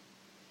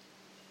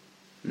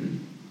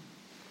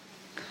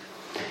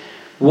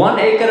 1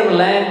 acre of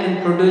land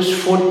can produce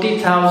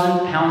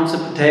 40,000 pounds of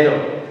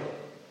potato.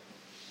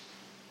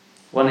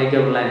 1 acre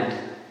of land.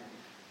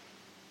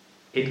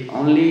 It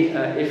only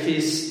if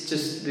it's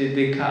just the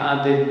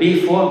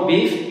beef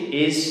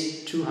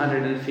is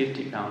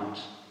 250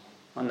 pounds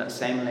on that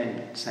same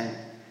land. Same.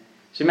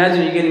 So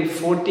imagine you're getting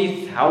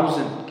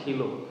 40,000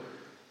 kilo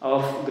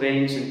of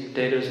grains and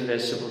potatoes and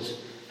vegetables.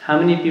 How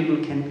many people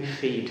can we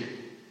feed?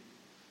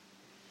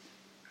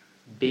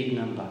 Big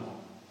number.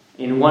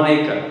 In 1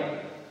 acre.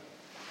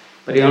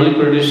 But he only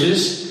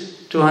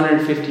produces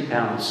 250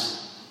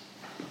 pounds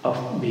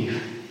of beef.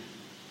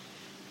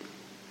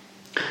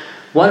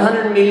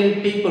 100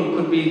 million people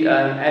could be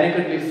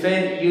adequately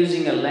fed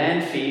using a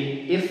land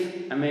feed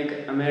if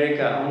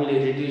America only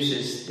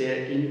reduces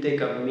their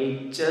intake of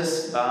meat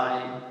just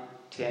by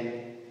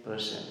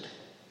 10%.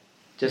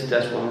 Just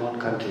that's one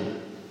country.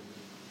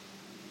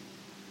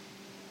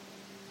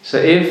 So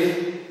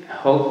if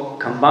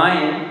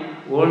combine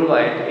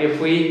worldwide,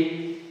 if we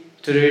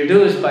to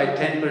reduce by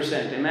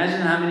 10%,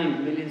 imagine how many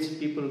millions of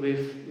people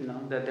with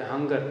that the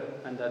hunger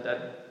and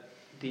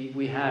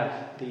we have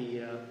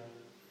the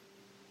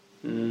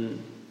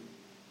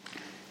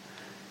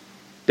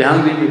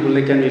hungry people,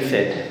 they can be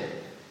fed.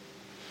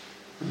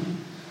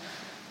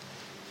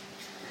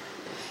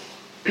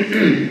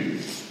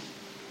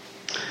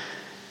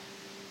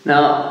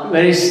 Now,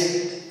 very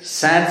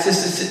sad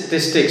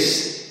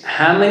statistics.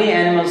 How many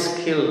animals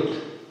killed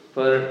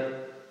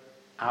per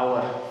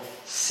hour?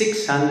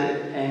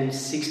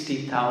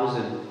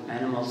 660,000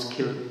 animals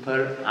killed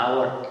per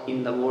hour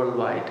in the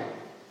worldwide.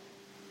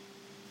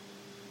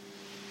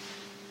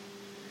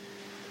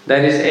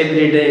 That is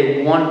every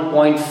day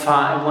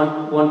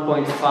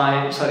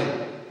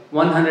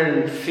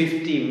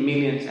 150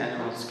 million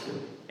animals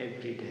killed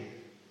every day.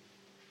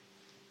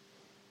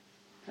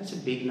 That's a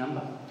big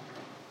number.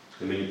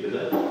 How many for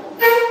that?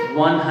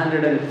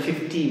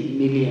 150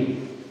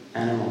 million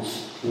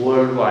animals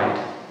worldwide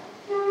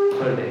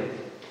per day.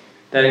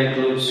 That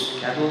includes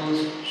cattle,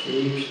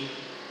 sheep,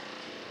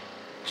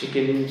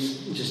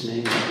 chickens, just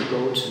name it, the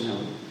goats,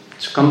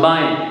 So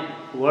combined,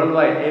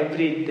 worldwide,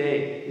 every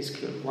day is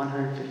killed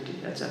 150.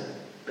 That's a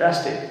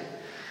drastic.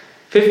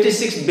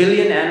 56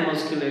 billion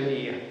animals killed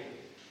every year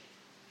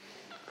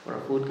for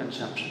food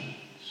consumption.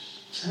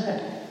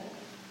 Sad.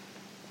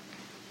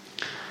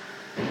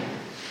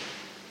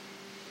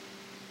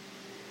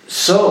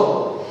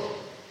 So,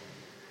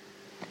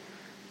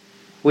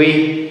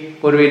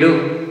 what do we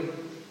do?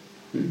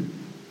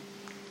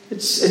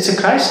 It's a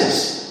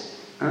crisis.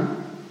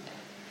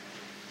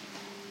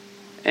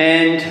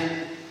 And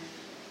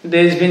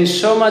there's been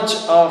so much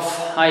of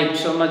hype,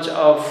 so much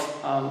of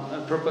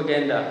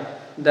propaganda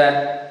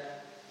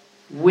that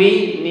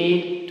we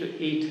need to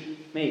eat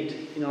meat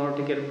in order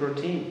to get a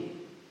protein.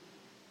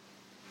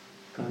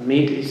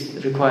 Meat is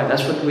required.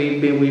 That's what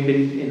we've been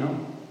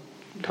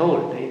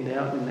told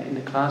in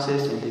the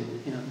classes and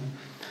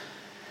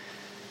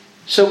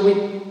So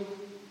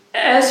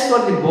as for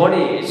the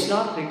body, it's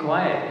not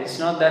required. It's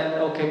not that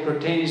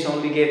protein is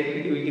only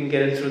we can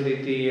get it through the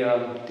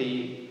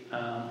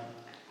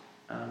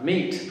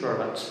meat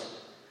products.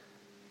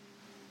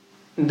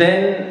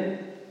 Then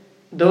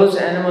those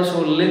animals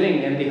who are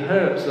living in the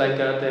herbs, like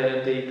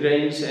the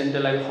grains and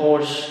like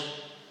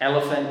horse,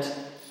 elephant,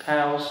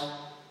 cows,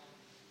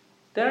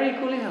 they're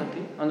equally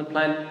healthy on the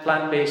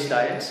plant-based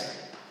diets.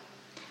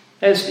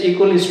 It's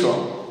equally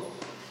strong.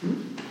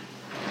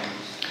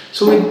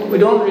 So we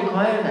don't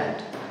require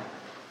that.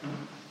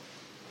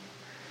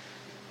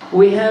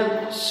 We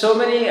have so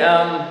many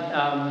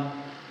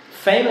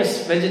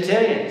famous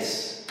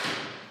vegetarians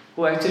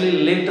who actually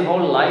lived the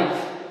whole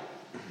life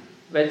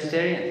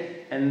vegetarian,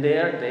 and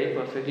they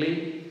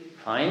perfectly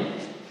fine.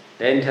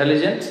 They're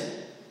intelligent.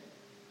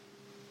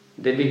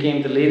 They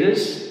became the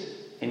leaders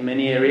in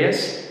many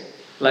areas.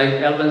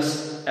 Like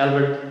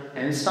Albert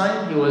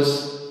Einstein, he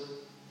was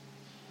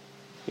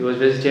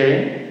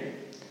vegetarian.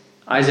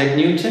 Isaac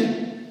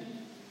Newton,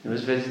 he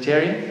was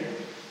vegetarian.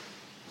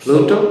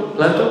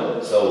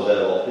 Plato. So was that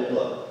Adolf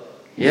Hitler?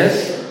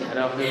 Yes,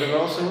 Adolf Hitler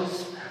also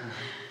was.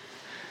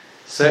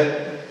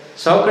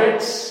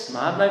 Socrates,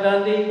 Mahatma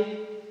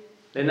Gandhi,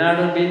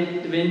 Leonardo da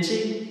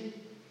Vinci.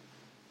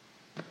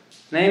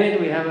 Name it.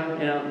 We have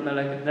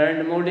like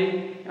Nārada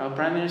Muni, our current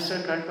prime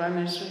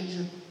minister. He's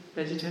a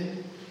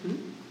vegetarian.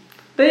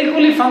 They're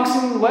equally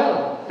functioning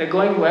well. They're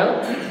going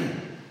well.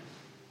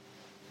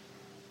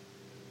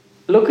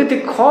 Look at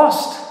the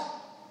cost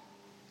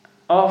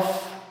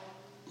of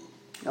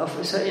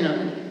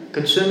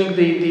consuming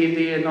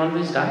the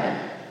non-veg diet.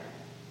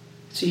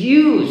 It's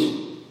huge.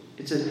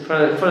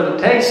 For the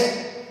taste,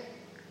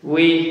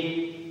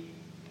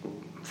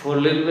 for a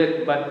little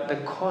bit, but the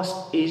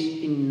cost is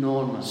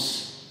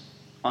enormous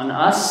on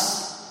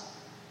us,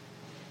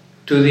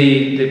 to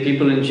the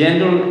people in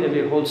general,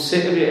 every whole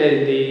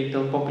city,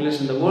 the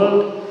population in the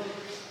world.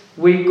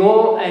 We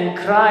go and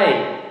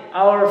cry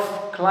our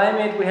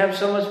climate, we have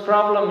so much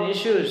problem,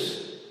 issues.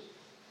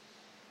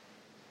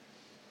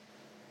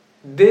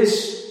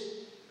 This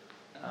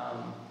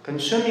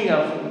consuming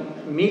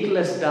of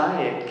meatless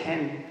diet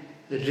can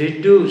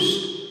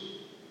reduce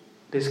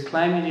this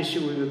climate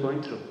issue we were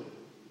going through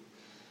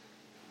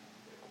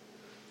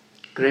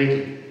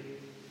greatly.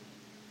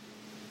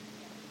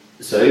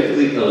 So if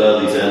we allow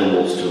these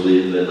animals to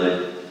live and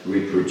they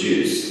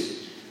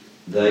reproduce,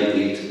 they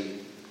eat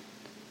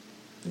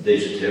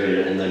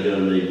vegetarian and they're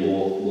going to need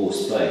more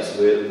space.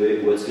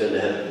 What's going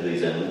to happen to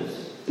these animals?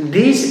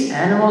 These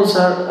animals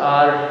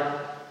are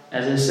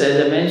as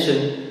I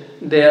mentioned,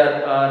 they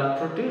are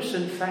produced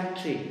in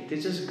factory. They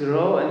just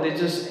grow and they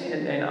just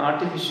and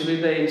artificially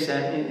they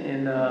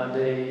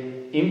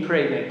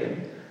impregnate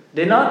them.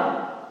 They're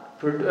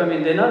not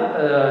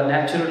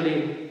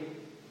naturally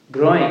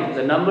growing.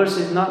 The numbers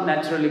is not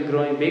naturally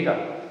growing bigger.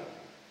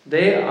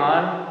 They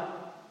are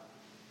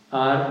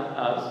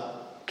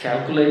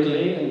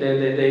calculatedly and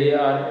they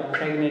are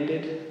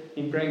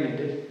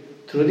impregnated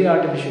through the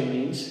artificial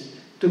means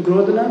to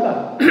grow the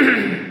number.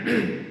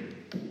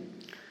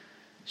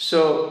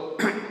 So,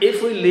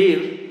 if we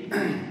leave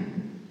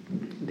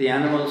the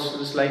animals,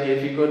 just like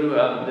if you go to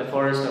the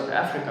forest of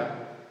Africa,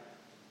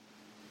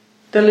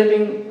 they're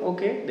living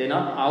okay. They're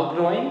not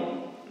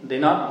outgrowing. They're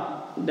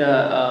not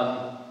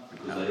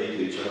They eat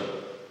each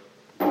other.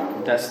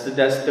 That's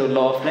the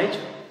law of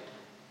nature.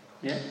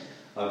 Yeah.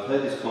 I've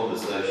had this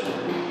conversation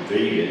with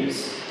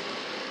vegans,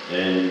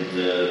 and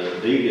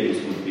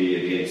vegans would be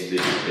against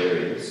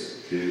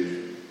vegetarians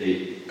who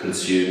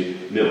consume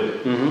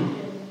milk. Mm-hmm.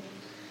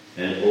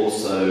 And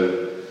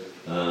also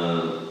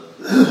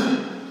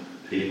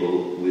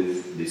people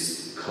with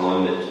this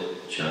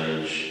climate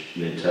change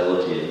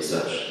mentality and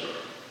such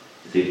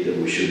think that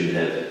we shouldn't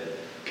have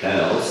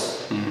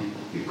cows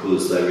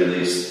because they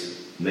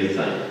release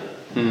methane.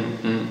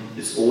 Mm-hmm.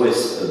 It's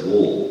always a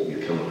wall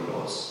you come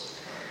across.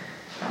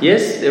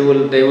 Yes, they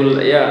will.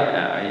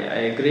 Yeah,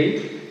 I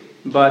agree.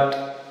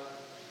 But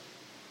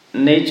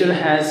nature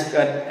has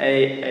got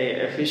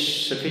a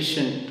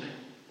sufficient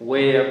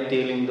way of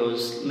dealing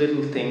those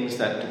little things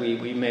that we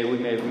may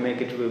make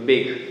it too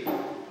big.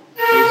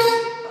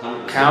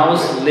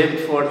 Cows lived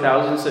for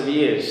thousands of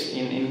years.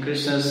 In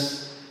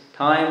Krishna's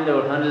time, there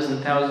were hundreds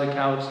and thousands of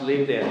cows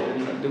lived there.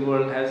 The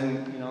world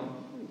hasn't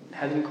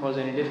caused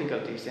any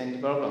difficulties, any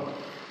problem.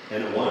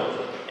 And it won't.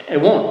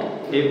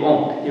 It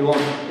won't.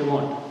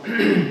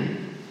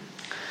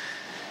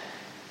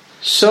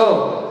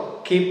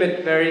 So keep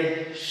it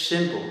very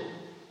simple.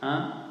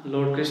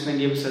 Lord Krishna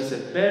gives us a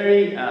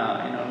very,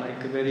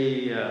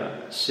 very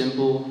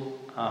simple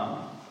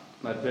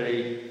but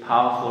very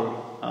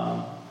powerful.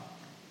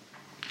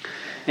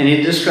 And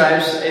he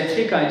describes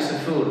three kinds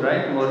of food,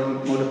 right?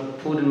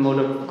 Food and mode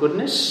of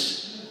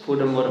goodness,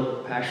 food and mode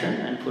of passion,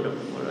 and food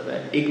and mode of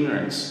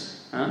ignorance.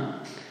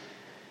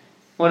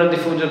 What are the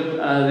foods of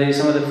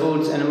some of the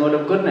foods and the mode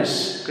of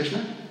goodness,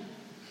 Krishna?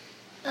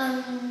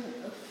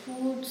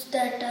 Foods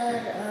that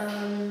are.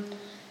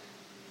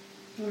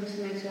 What are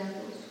some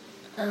examples?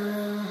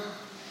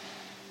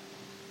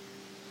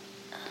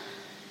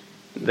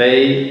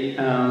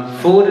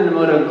 Food and the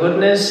mode of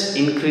goodness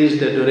increase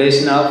the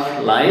duration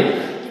of life.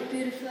 They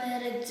purify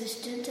our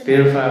existence.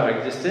 Purify our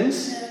existence.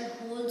 They are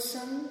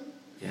wholesome,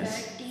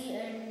 Yes. fatty,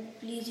 and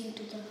pleasing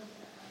to the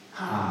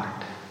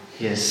Heart.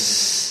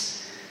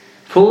 Yes.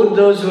 Food,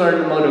 those who are in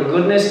the mode of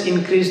goodness,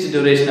 increase the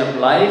duration of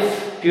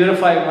life,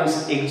 purify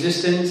one's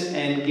existence,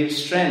 and give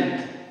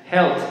strength,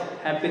 health,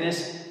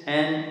 happiness,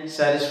 and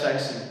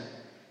satisfaction.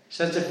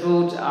 Such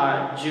foods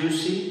are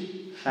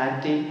juicy,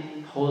 fatty,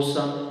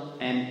 wholesome,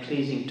 and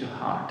pleasing to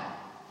heart.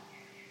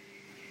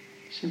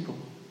 Simple.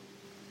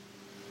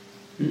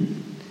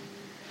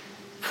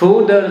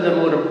 Food that are the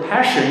mode of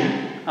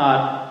passion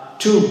are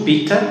too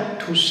bitter,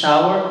 too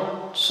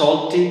sour,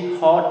 salty,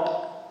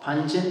 hot,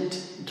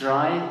 pungent,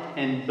 dry,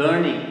 and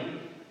burning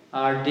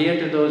are dear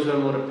to those who are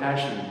mode of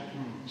passion.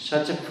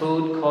 Such a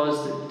food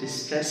causes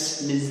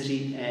distress,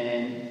 misery,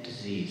 and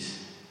disease.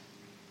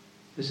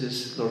 This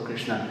is Lord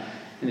Krishna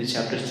in the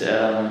chapter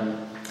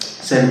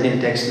 17,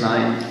 text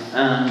 9,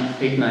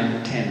 8, 9,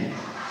 and 10.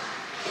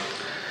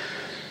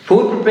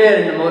 Food prepared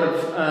in the mode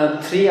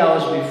of 3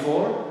 hours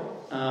before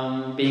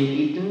being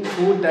eaten,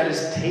 food that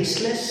is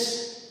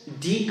tasteless,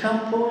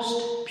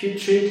 decomposed,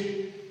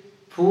 putrid,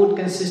 food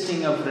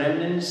consisting of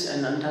remnants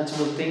and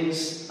untouchable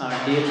things are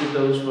dear to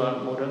those who are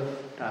mode of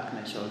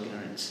darkness or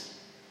ignorance.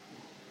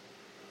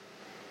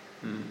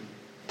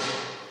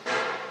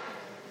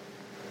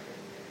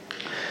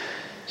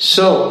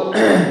 So,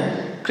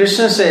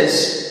 Krishna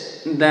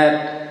says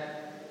that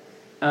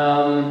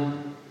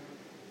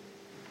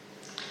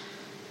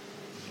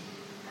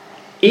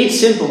eat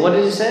simple. What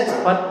does he say?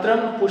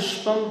 Patram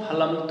pushpam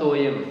phalam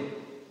toyam.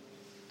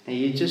 And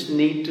you just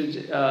need to.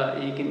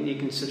 You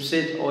can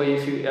subsist, or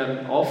if you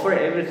offer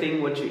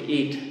everything what you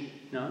eat.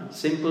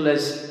 Simple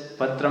as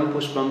patram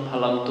pushpam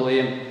phalam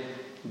toyam.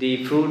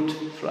 The fruit,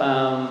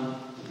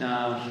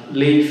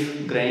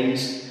 leaf,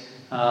 grains,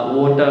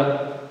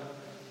 water.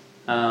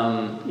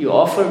 You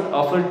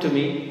offer to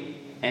me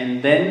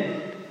and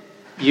then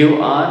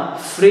you are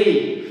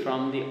free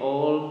from the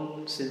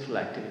all sinful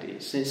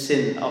activities,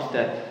 sin of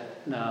that.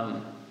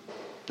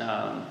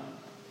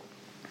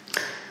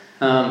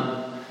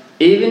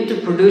 Even to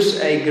produce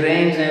a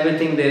grains and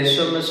everything, there's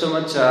so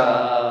much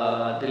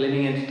the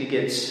living entity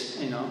gets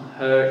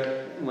hurt.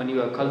 When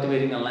you are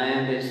cultivating a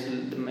land, there's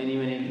many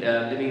living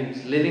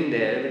entities living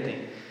there,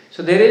 everything.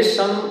 So there is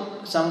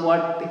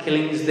somewhat the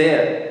killing is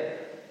there.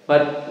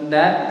 But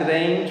that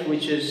grain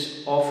which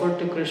is offered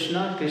to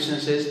Krishna, Krishna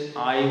says,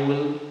 I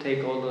will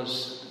take all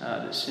those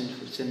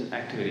sin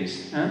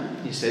activities.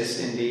 He says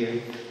in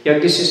the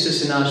Yagyasishta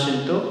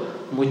Sinashinto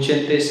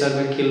Muchyante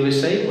Sarva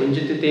Kilvisai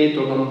Vunjitite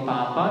Togam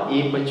Papa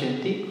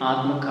Epachanti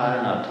Atma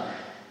Karanat.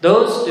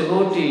 Those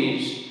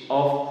devotees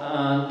of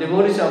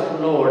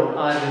Lord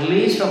are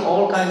released from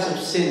all kinds of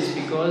sins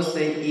because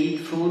they eat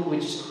food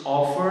which is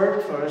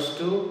offered first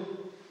to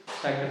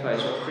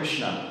sacrifice of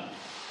Krishna.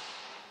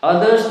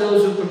 Others,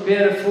 those who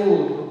prepare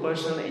food for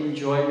personal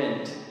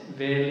enjoyment,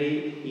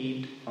 verily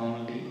eat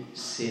only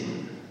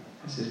sin.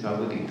 This is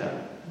Bhagavad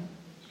Gita.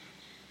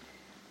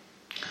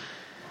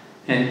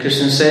 And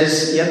Krishna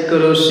says, Yat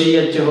karosi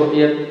yat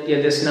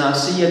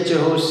yadasnasi yat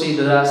jahosi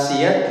dadasi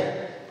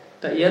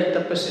yat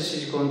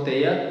tapasisi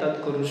konteya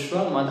tat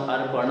kurushva mad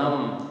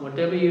arpanam.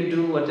 Whatever you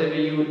do, whatever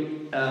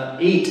you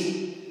eat,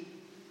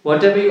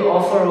 whatever you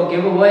offer or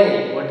give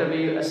away, whatever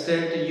you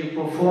austerity you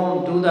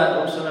perform, do that,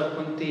 O son of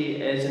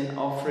Kunti, as an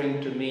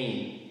offering to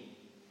me.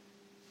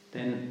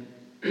 Then,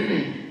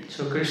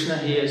 so Krishna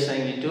here is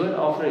saying, you do it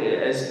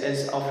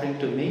as offering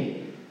to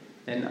me,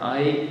 then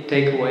I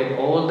take away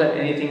all that,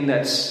 anything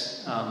that's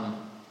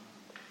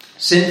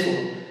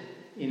sinful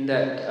in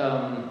that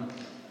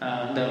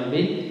that will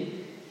be.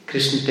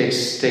 Krishna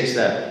takes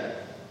that.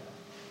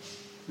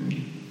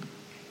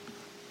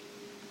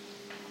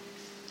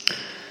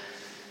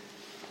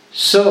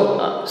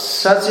 So,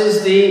 such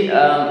is the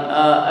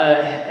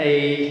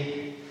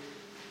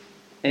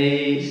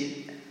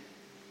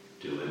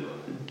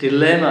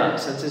dilemma.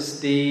 Such is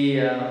the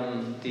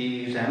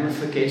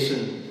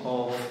ramification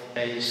of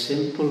a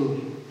simple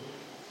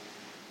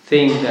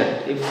thing,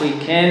 that if we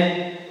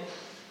can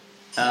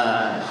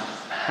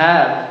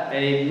have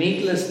a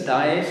meatless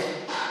diet,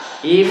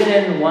 even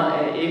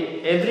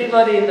if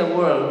everybody in the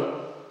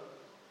world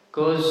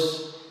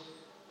goes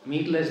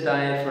meatless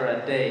diet for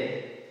a day,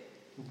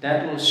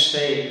 that will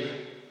save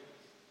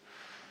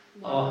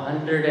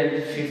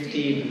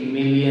 150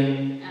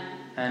 million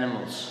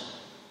animals.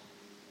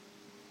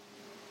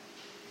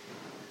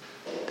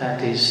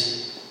 That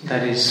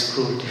is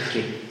cruelty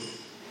free.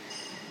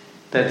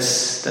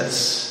 That's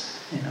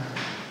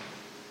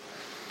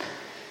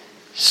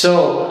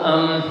So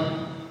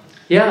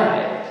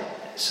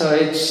so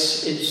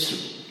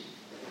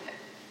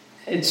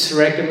it's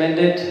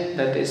recommended,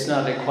 that it's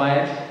not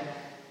required.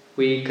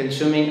 We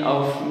consuming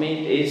of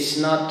meat is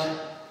not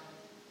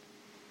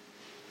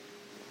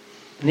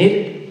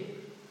needed.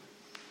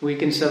 We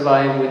can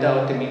survive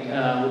without the meat.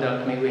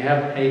 Without meat, we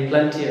have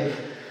plenty of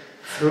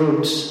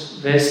fruits,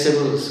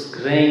 vegetables,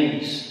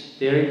 grains,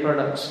 dairy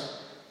products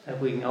that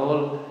we can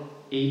all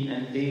eat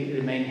and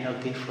remain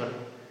healthy for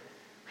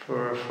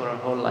our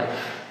whole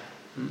life.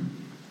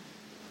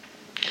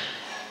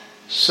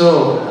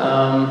 So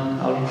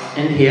I'll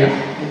end here.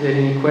 Is there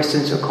any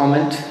questions or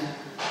comment?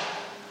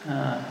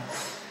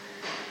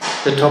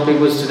 The topic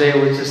today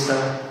was just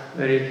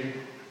very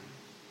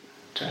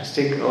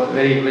drastic or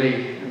very,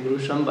 very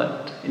gruesome,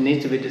 but it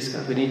needs to be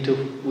discussed. We need to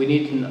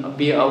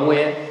be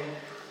aware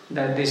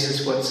that this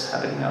is what's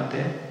happening out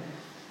there.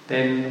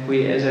 Then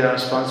we, as our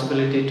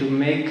responsibility, to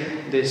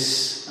make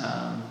this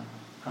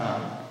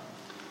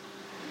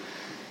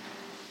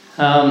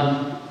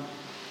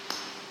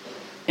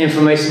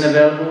information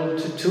available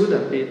to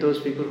those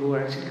people who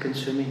are actually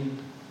consuming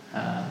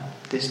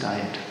this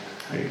diet.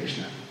 Hare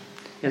Krishna.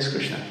 Yes,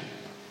 Krishna.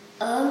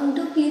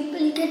 Do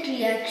people get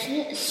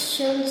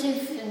reactions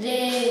if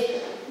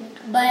they,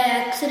 by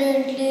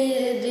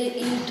accidentally, they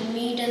eat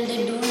meat and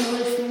they don't know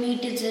if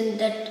meat is in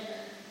that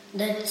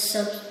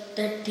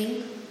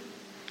thing?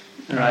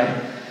 Right.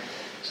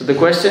 So the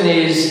question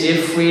is,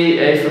 if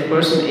a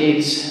person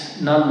eats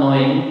not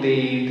knowing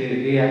the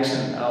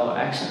reaction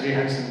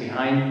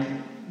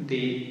behind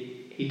the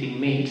eating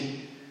meat,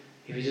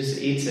 if he just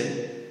eats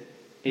it,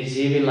 is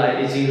he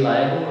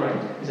liable?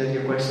 Right? Is that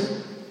your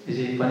question? Is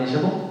he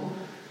punishable?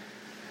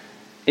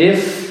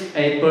 If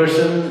a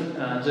person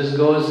just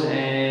goes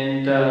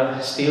and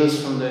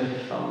steals from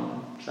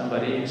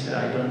somebody and says,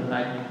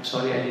 I'm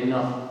sorry, I did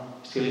not.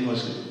 Stealing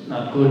was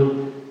not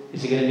good.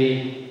 Is he going to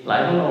be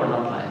liable or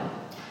not liable?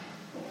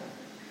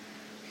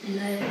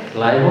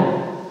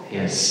 Liable?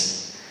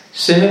 Yes.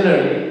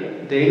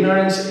 Similarly, the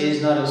ignorance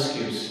is not an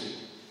excuse.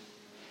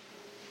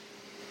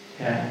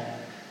 Yeah.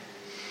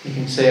 You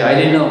can say, I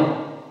didn't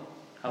know.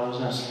 I was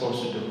not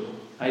supposed to do.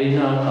 I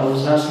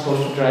was not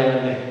supposed to drive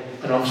on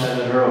the wrong side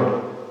of the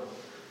road.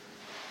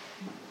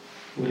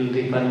 Will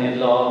the Pandit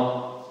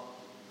law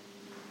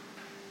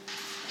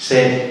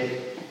say,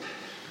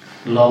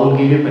 law will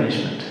give you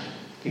punishment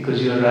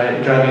because you are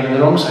driving on the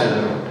wrong side of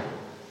the road?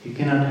 You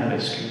cannot have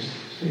excuses.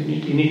 So you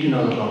need to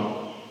know the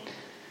law.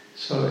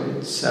 So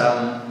it's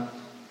the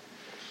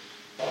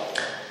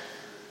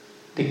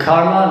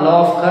karma, law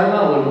of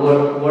karma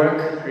will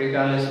work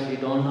regardless if you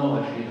don't know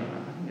or if you don't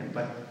know. Yeah,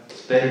 but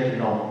it's better to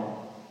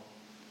know.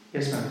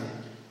 Yes, ma'am.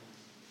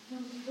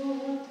 So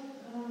what,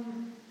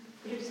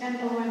 for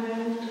example, when I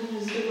moved to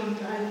New Zealand,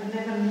 I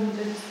never knew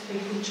that they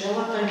put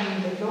gelatin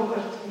in the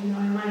yogurt. You know,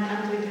 in my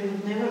country they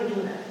would never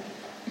do that.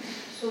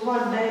 So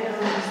one day I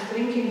was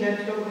drinking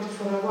that yogurt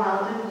for a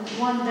while, and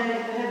one day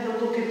I had a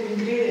look at the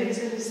ingredients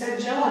and it said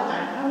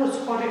gelatin. I was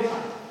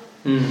horrified.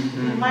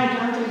 In my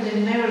country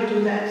they never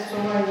do that, so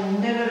I will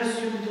never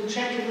assume to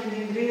check even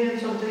the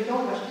ingredients of the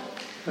yogurt.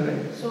 Okay.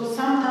 So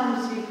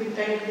sometimes if we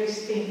take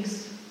these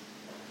things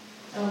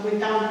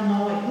without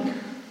knowing,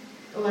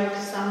 like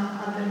some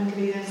other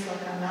ingredients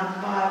like a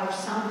nut bar or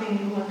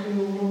something like you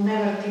will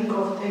never think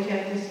of, they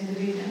have these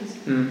ingredients,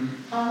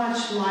 how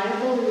much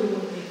liable you will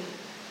be?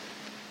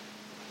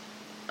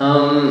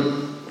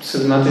 So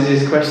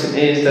Mataji's question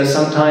is that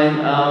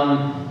sometimes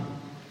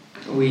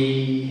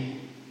we,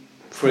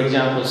 for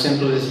example,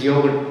 simple as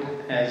yogurt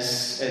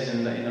as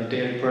in the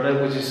dairy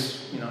product, which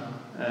is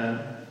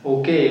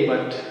okay,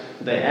 but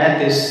they add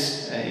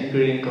this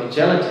ingredient called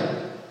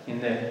gelatin in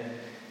there.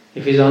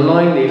 If it's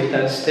unknowingly, if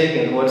that's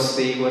taken, what's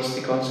the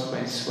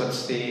consequence?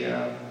 What's the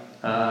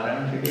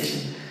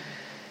ramification?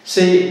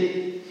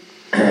 See,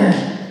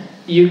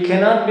 you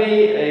cannot be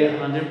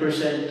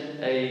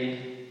 100% a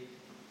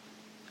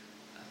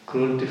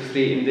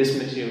cruelty-free in this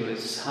material.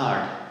 It's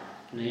hard.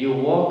 You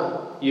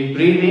walk, you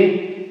breathe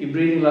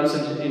in lots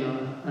of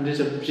hundreds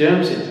of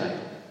germs inside.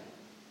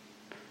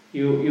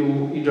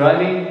 You're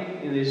driving,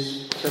 and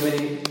there's so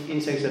many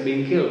insects are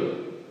being killed.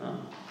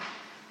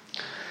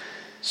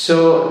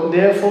 So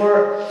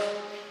therefore,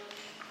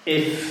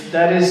 if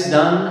that is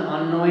done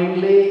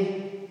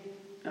unknowingly,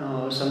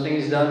 something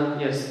is done,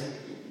 yes,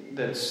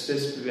 that's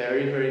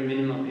very, very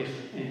minimum.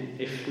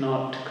 If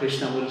not,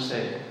 Krishna will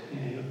say,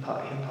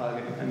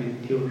 I mean,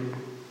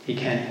 he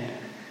can.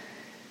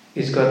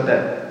 He's got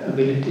that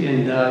ability,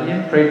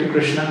 and pray to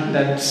Krishna.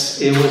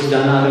 It was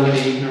done out of the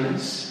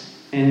ignorance,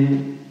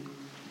 and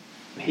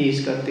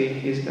he's got the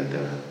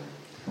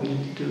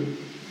ability to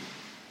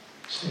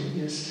say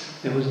yes.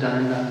 It was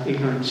done in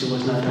ignorance. It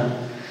was not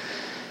done.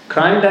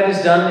 Crime that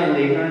is done in the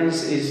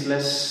ignorance is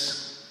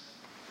less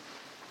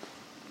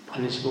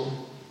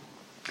punishable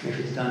if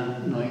it's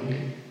done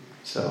knowingly.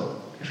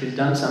 So if it's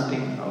done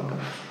something out of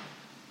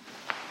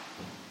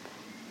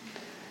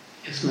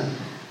yes, ma'am.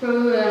 A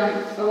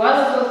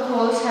while ago,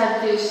 Paul's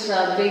had this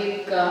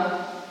big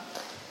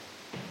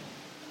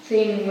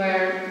thing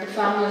where the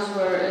farmers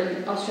were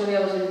in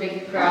Australia was in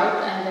big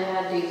drought, and they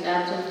had these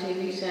ads on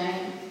TV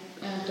saying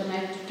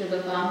donate to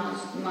the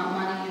farmers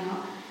money,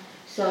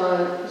 So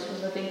this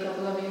was, I think, a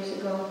couple of years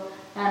ago,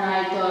 and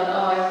I thought,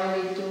 I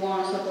really do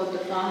want to support the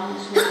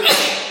farmers with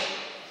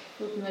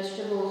fruit and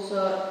vegetables.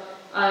 So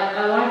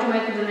I wanted to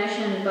make a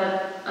donation,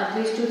 but at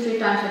least 2-3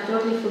 times I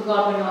totally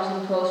forgot when I was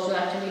supposed to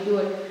actually do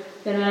it.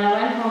 Then when I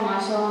went home, I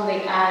saw on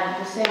the ad,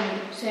 the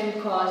same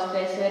cause.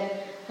 They said,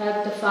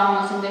 help the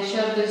farmers, and they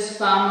showed this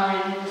farmer,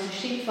 and he was a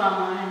sheep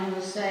farmer, and he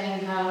was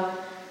saying how,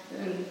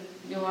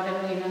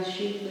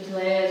 sheep with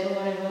layers or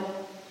whatever.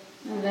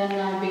 And then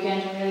I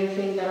began to really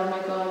think that, oh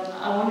my God,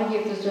 I want to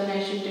give this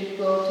donation to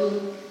go to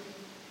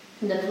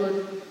the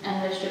fruit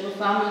and vegetable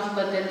farmers,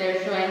 but then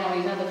they're showing all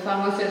these other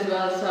farmers as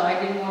well, so I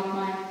didn't know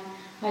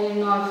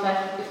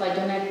if I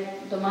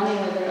donate the money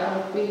whether I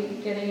would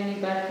be getting any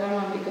bad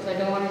karma, because I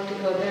don't want it to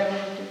go there, I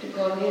want it to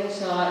go here,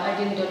 so I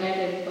didn't donate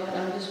it, but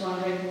I'm just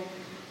wondering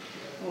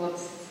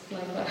what's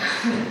like that.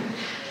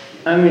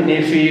 I mean,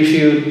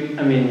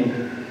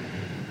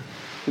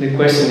 the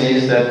question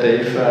is that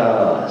if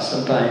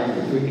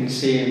sometimes we can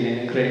see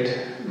in a great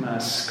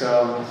mass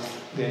crowd,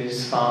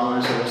 there's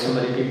farmers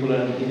or people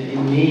are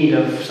in need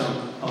of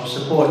some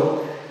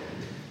support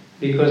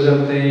because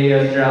of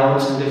the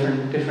droughts and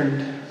different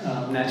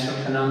natural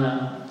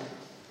phenomena.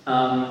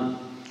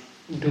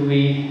 Do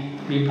we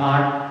be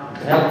part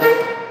to help?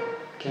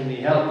 Can we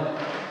help?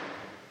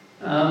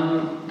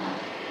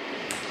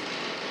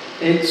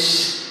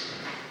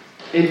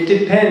 It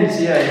depends,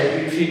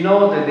 If you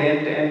know that the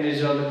end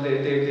result of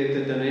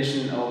the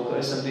donation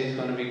or something is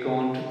going to be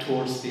going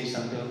towards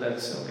something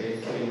that's okay,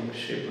 killing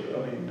sheep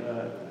or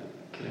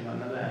killing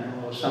another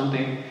animal or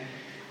something,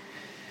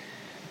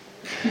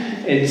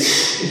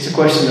 it's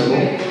questionable,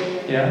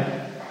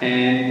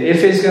 And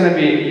if it's going to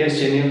be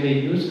genuinely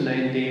used in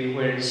the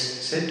where it's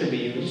said to be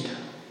used to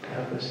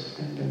help us,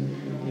 then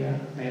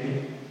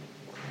maybe.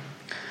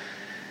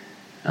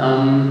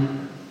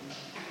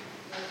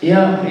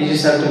 You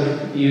just have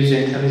to use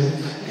your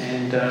intelligence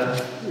and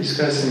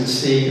discuss and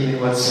see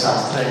what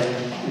Shastra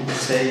and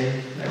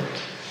say that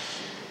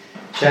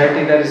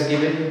charity that is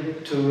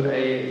given to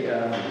a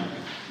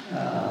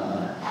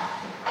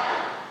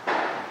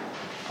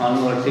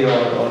unworthy or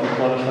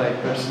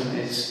unqualified person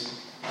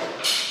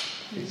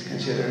it's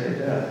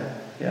considered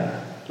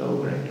low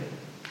grade.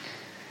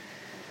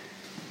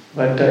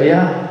 But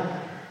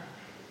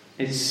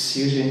it's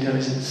use your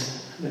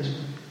intelligence. This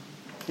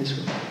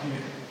one.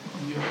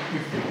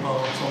 If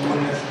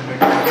someone has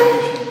medical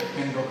condition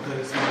and doctor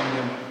is telling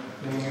them,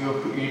 then you have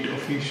to eat a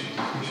fish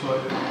oil,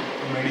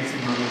 a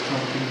medicine or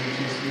something which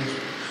is used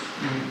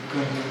in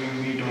consuming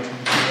meat or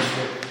something like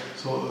that.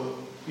 So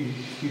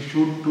you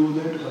should do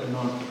that or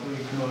not,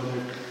 ignore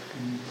that.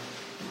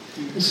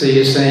 So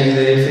you're saying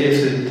that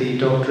if the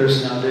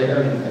doctors now,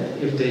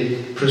 if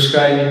they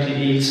prescribe you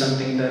to eat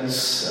something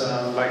that's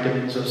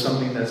vitamins or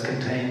something that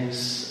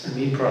contains a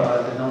meat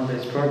product, a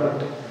non-veg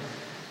product,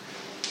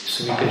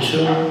 so we could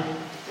show.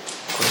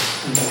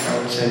 And I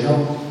would say no,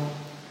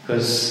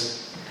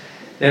 because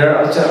there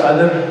are also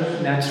other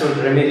natural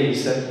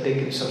remedies that they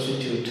can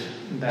substitute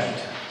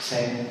that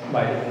same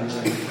vitamins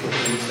and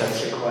proteins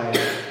that's required.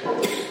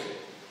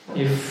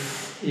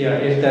 If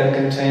that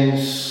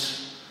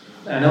contains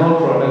animal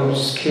product which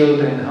is killed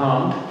and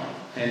harmed,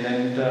 and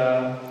then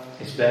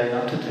it's better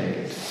not to take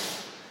it,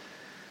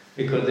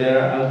 because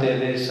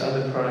there's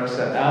other products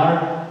that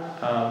are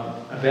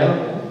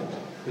available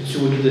which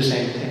would do the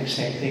same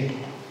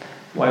thing.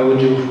 Why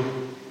would you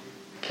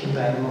kill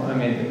the animal? I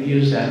mean,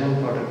 use the animal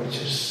product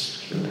which is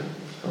killed.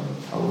 So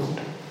I wouldn't.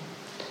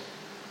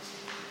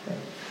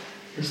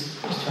 Yes,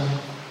 John.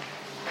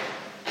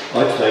 I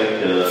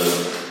take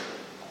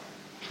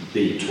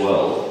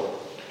B12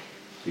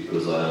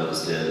 because I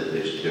understand that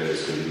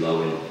vegetarians can be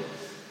low in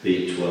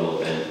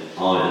B12 and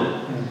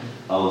iron.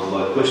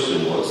 My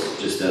question was,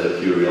 just out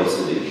of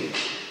curiosity,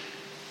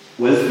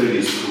 when food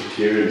is cooked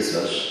here and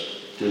such,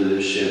 do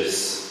the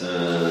chefs,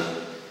 are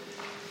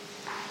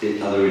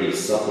there any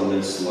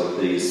supplements like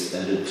these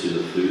added to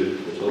the food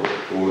at all?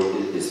 Or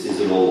is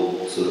it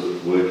all sort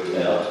of worked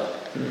out?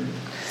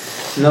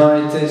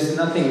 No, there's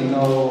nothing,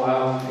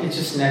 it's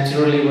just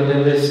naturally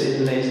whatever is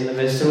in the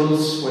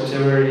vegetables,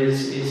 whatever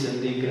is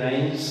in the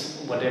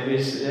grains, whatever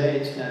is there,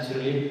 it's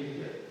naturally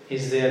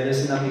is there.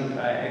 There's nothing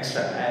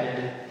extra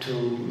added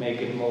to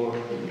make it more.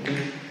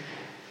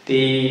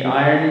 The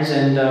irons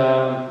and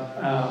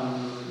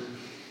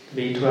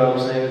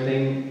B12s and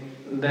everything,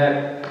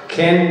 that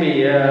can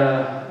be,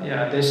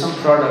 there's some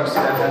products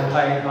that have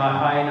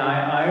high in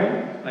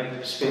iron,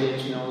 like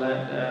spinach and all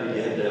that.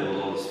 You had to have a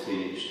lot of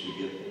spinach to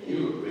get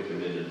you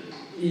recommended.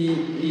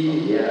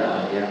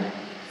 Yeah.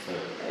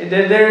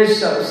 There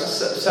is a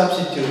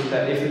substitute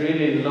that if you're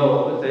really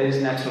low, there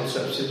is natural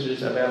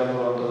substitutes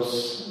available on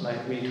those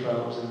like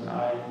B12s and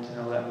irons and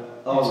all that.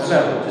 Oh,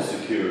 so just a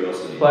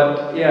curiosity.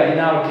 But in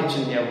our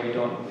kitchen, we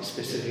don't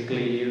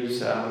specifically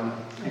use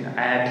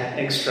add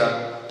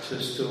extra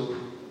just to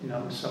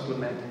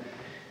supplement.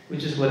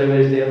 Which is whatever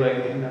is there by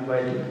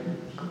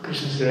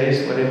Krishna's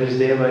grace, whatever is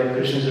there by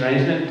Krishna's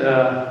arrangement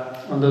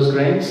on those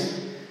grains,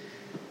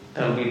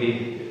 that'll be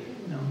the.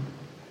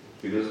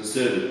 Because in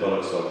certain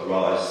products like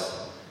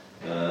rice,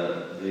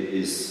 there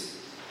is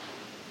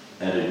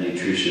added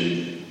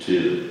nutrition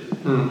to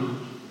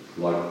them,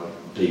 like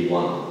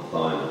B1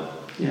 thiamine.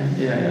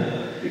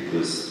 Yeah.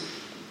 Because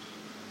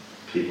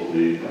people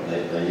who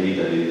they need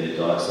that in their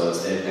diet, so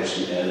it's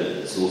actually added.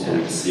 It's also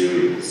in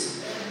cereals.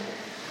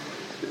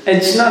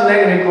 It's not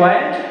like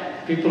required.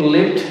 People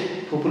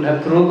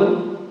have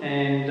proven,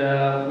 and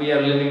we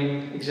are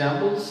living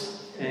examples.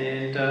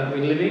 And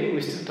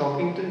we're still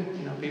talking to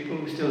people,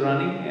 we're still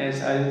running.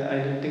 As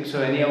I don't think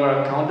so. Any of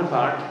our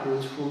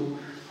counterparts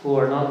who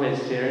are not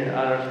vegetarian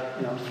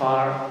are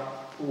far,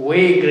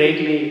 way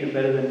greatly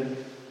better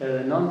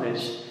than non-veg.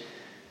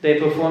 They're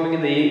performing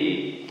in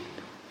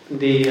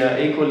the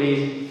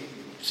equally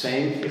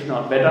same, if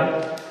not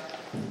better.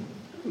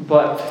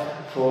 But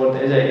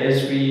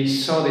as we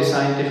saw this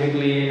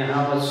scientifically and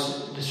how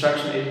much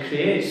destruction it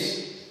creates,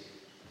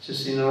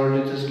 just in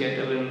order to just get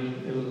a little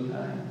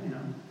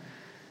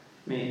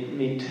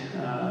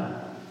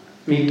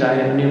meat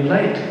diet on your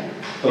plate.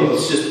 I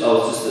was just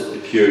a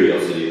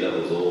curiosity, that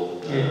was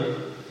all.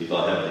 If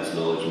I have this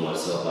knowledge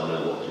myself, I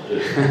know what to do.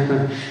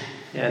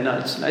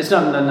 It's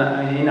not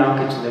in our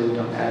kitchen that we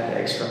don't add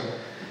extra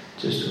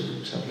just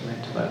to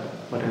supplement, but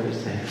whatever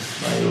is there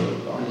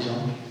on its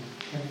own.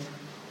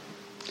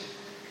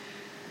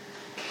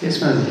 Yes,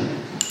 Madhu.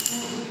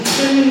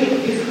 Usually,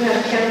 if we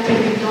are healthy,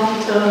 we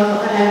don't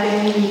have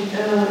any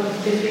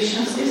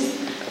deficiencies.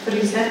 For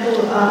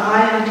example,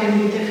 iron can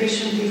be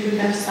deficient if you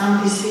have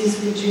some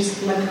disease which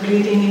is like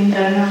bleeding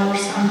internal or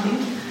something.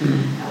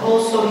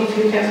 Also, if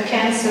you have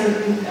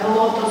cancer, a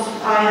lot of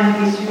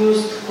iron is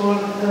used for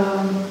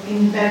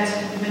in that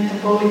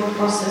metabolic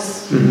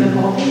process in the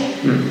body.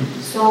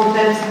 So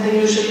that they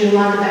usually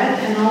lack that.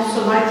 And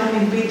also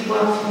vitamin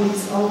B12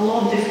 is a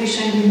lot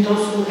deficient in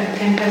those who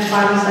can have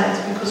parasites,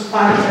 because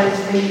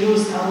parasites, they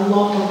use a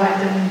lot of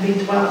vitamin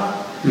B12.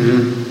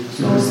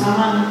 So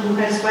someone who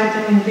has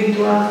vitamin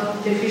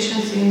B12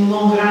 deficiency in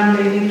long run,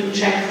 they need to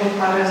check for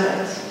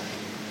parasites.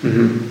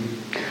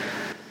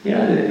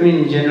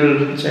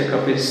 General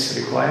checkup is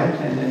required,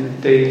 and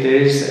then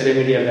there is a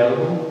remedy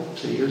available,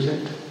 so use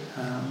it.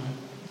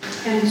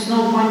 And it's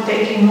no point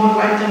taking more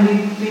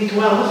vitamin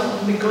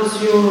B12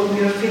 because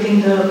you're feeding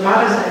the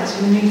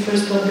parasites. You need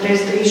first to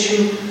address the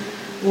issue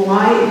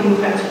why you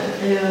have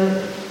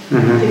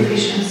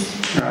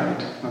deficiency.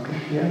 Right,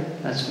 okay,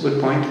 that's a good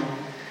point.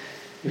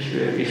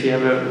 If you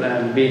have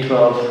a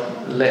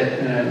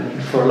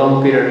B12 for a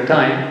long period of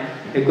time,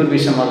 there could be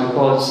some other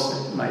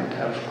cause that might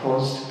have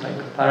caused,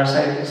 like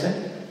parasite, you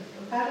said?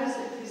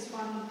 Parasite is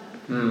one of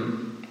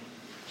them.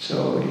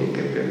 So it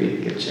could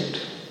get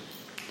checked.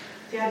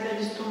 The other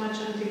is too much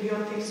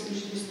antibiotics,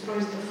 which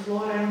destroys the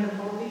flora in the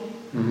body.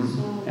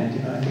 So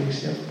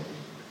antibiotics, yeah.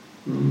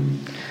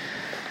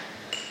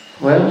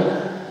 Well,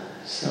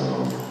 so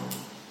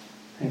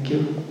thank you.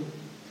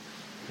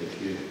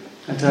 Thank you.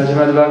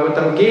 Śrīmad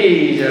Bhāgavatam ki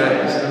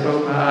jai,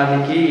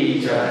 Sukadeva ki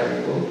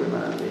jai.